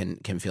well. It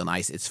can feel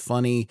nice. It's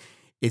funny.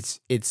 It's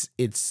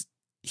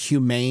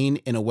humane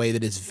in a way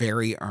that is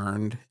very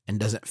earned and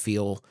doesn't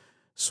feel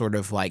sort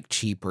of like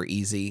cheap or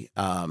easy.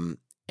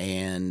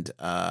 And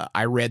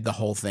I read the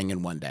whole thing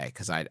in one day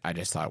because I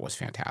just thought it was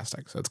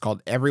fantastic. So it's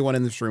called Everyone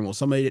in This Room Will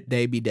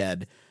Someday Be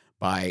Dead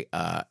by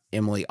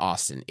Emily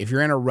Austin. If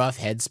you're in a rough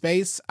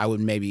headspace, I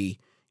would maybe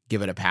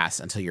give it a pass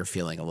until you're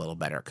feeling a little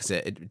better, because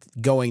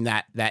going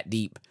that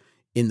deep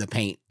in the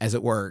paint, as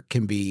it were,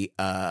 can be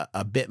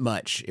a bit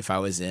much if I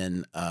was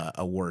in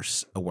a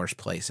worse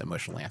place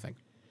emotionally, I think.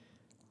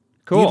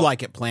 Cool. You'd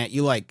like it, Plant.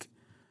 You like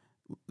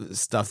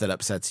stuff that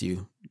upsets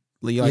you.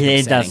 You like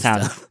It does upsetting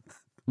sound stuff.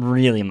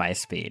 really my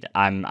speed.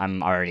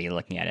 I'm already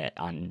looking at it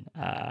on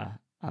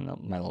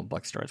my little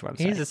bookstore's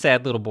website. He's a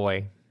sad little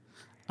boy.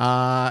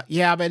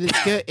 Yeah, but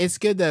it's good. It's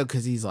good though,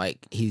 because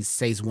he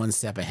stays one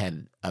step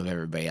ahead of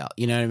everybody else.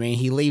 You know what I mean?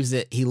 He leaves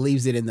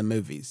it in the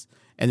movies,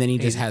 and then he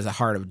just has a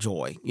heart of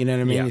joy. You know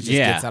what I mean? Yeah. It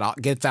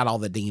just gets out all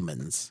the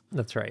demons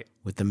That's right.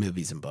 with the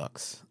movies and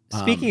books.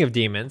 Speaking of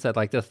demons, I'd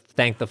like to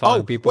thank the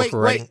following people for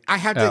writing. I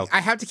have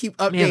to keep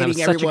updating Man, that was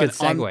such a everyone good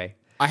segue.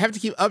 I have to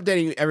keep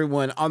updating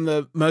everyone on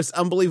the most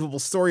unbelievable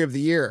story of the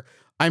year.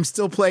 I'm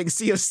still playing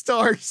Sea of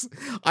Stars.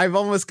 I've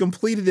almost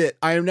completed it.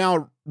 I am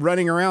now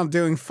running around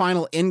doing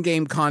final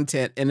in-game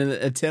content in an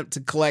attempt to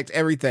collect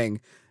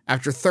everything.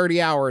 After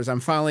 30 hours, I'm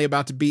finally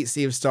about to beat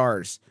Sea of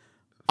Stars.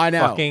 I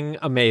know. Fucking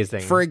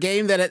amazing. For a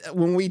game that,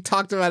 when we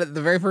talked about it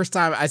the very first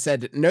time, I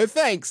said, no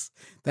thanks.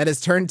 That has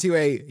turned to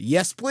a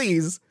yes,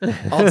 please.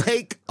 I'll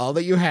take all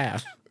that you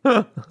have.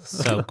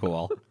 So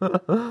cool.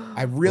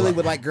 I really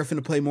would like Griffin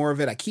to play more of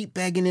it. I keep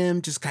begging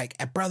him, just like,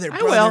 brother,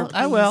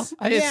 I will.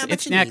 please."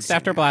 It's you next need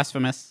after some.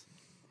 Blasphemous.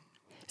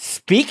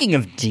 Speaking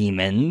of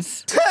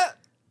demons,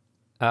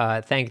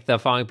 Thank the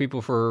following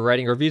people for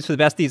writing reviews for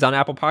the besties on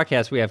Apple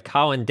Podcasts. We have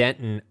Colin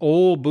Denton,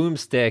 Old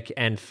Boomstick,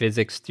 and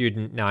Physics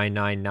Student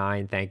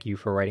 999. Thank you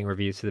for writing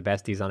reviews for the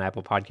besties on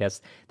Apple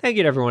Podcasts. Thank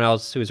you to everyone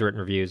else who's written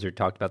reviews or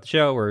talked about the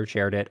show or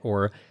shared it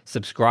or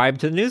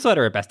subscribed to the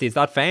newsletter at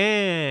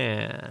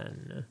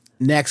besties.fan.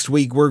 Next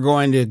week, we're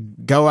going to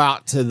go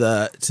out to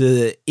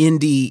the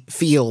indie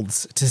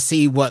fields to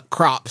see what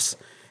crops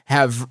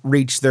have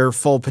reached their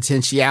full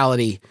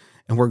potentiality.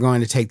 And we're going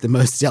to take the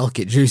most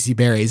delicate, juicy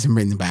berries and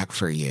bring them back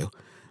for you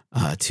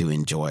to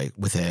enjoy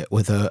with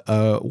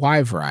a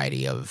wide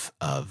variety of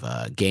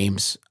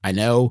games. I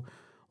know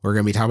we're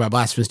going to be talking about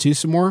Blasphemous 2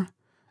 some more.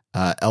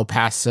 El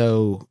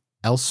Paso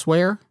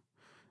Elsewhere.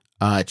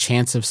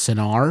 Chance of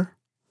Sinar.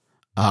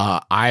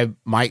 I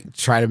might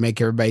try to make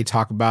everybody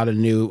talk about a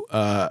new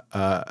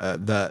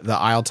the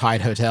Isle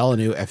Tide Hotel, a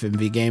new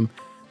FMV game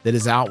that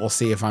is out. We'll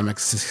see if I'm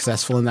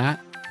successful in that.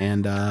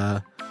 And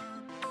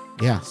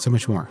yeah, so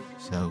much more.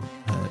 So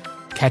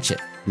catch it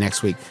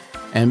next week.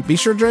 And be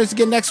sure to join us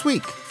again next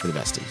week for the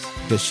besties.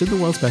 Because should the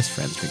world's best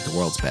friends make the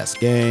world's best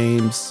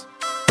games?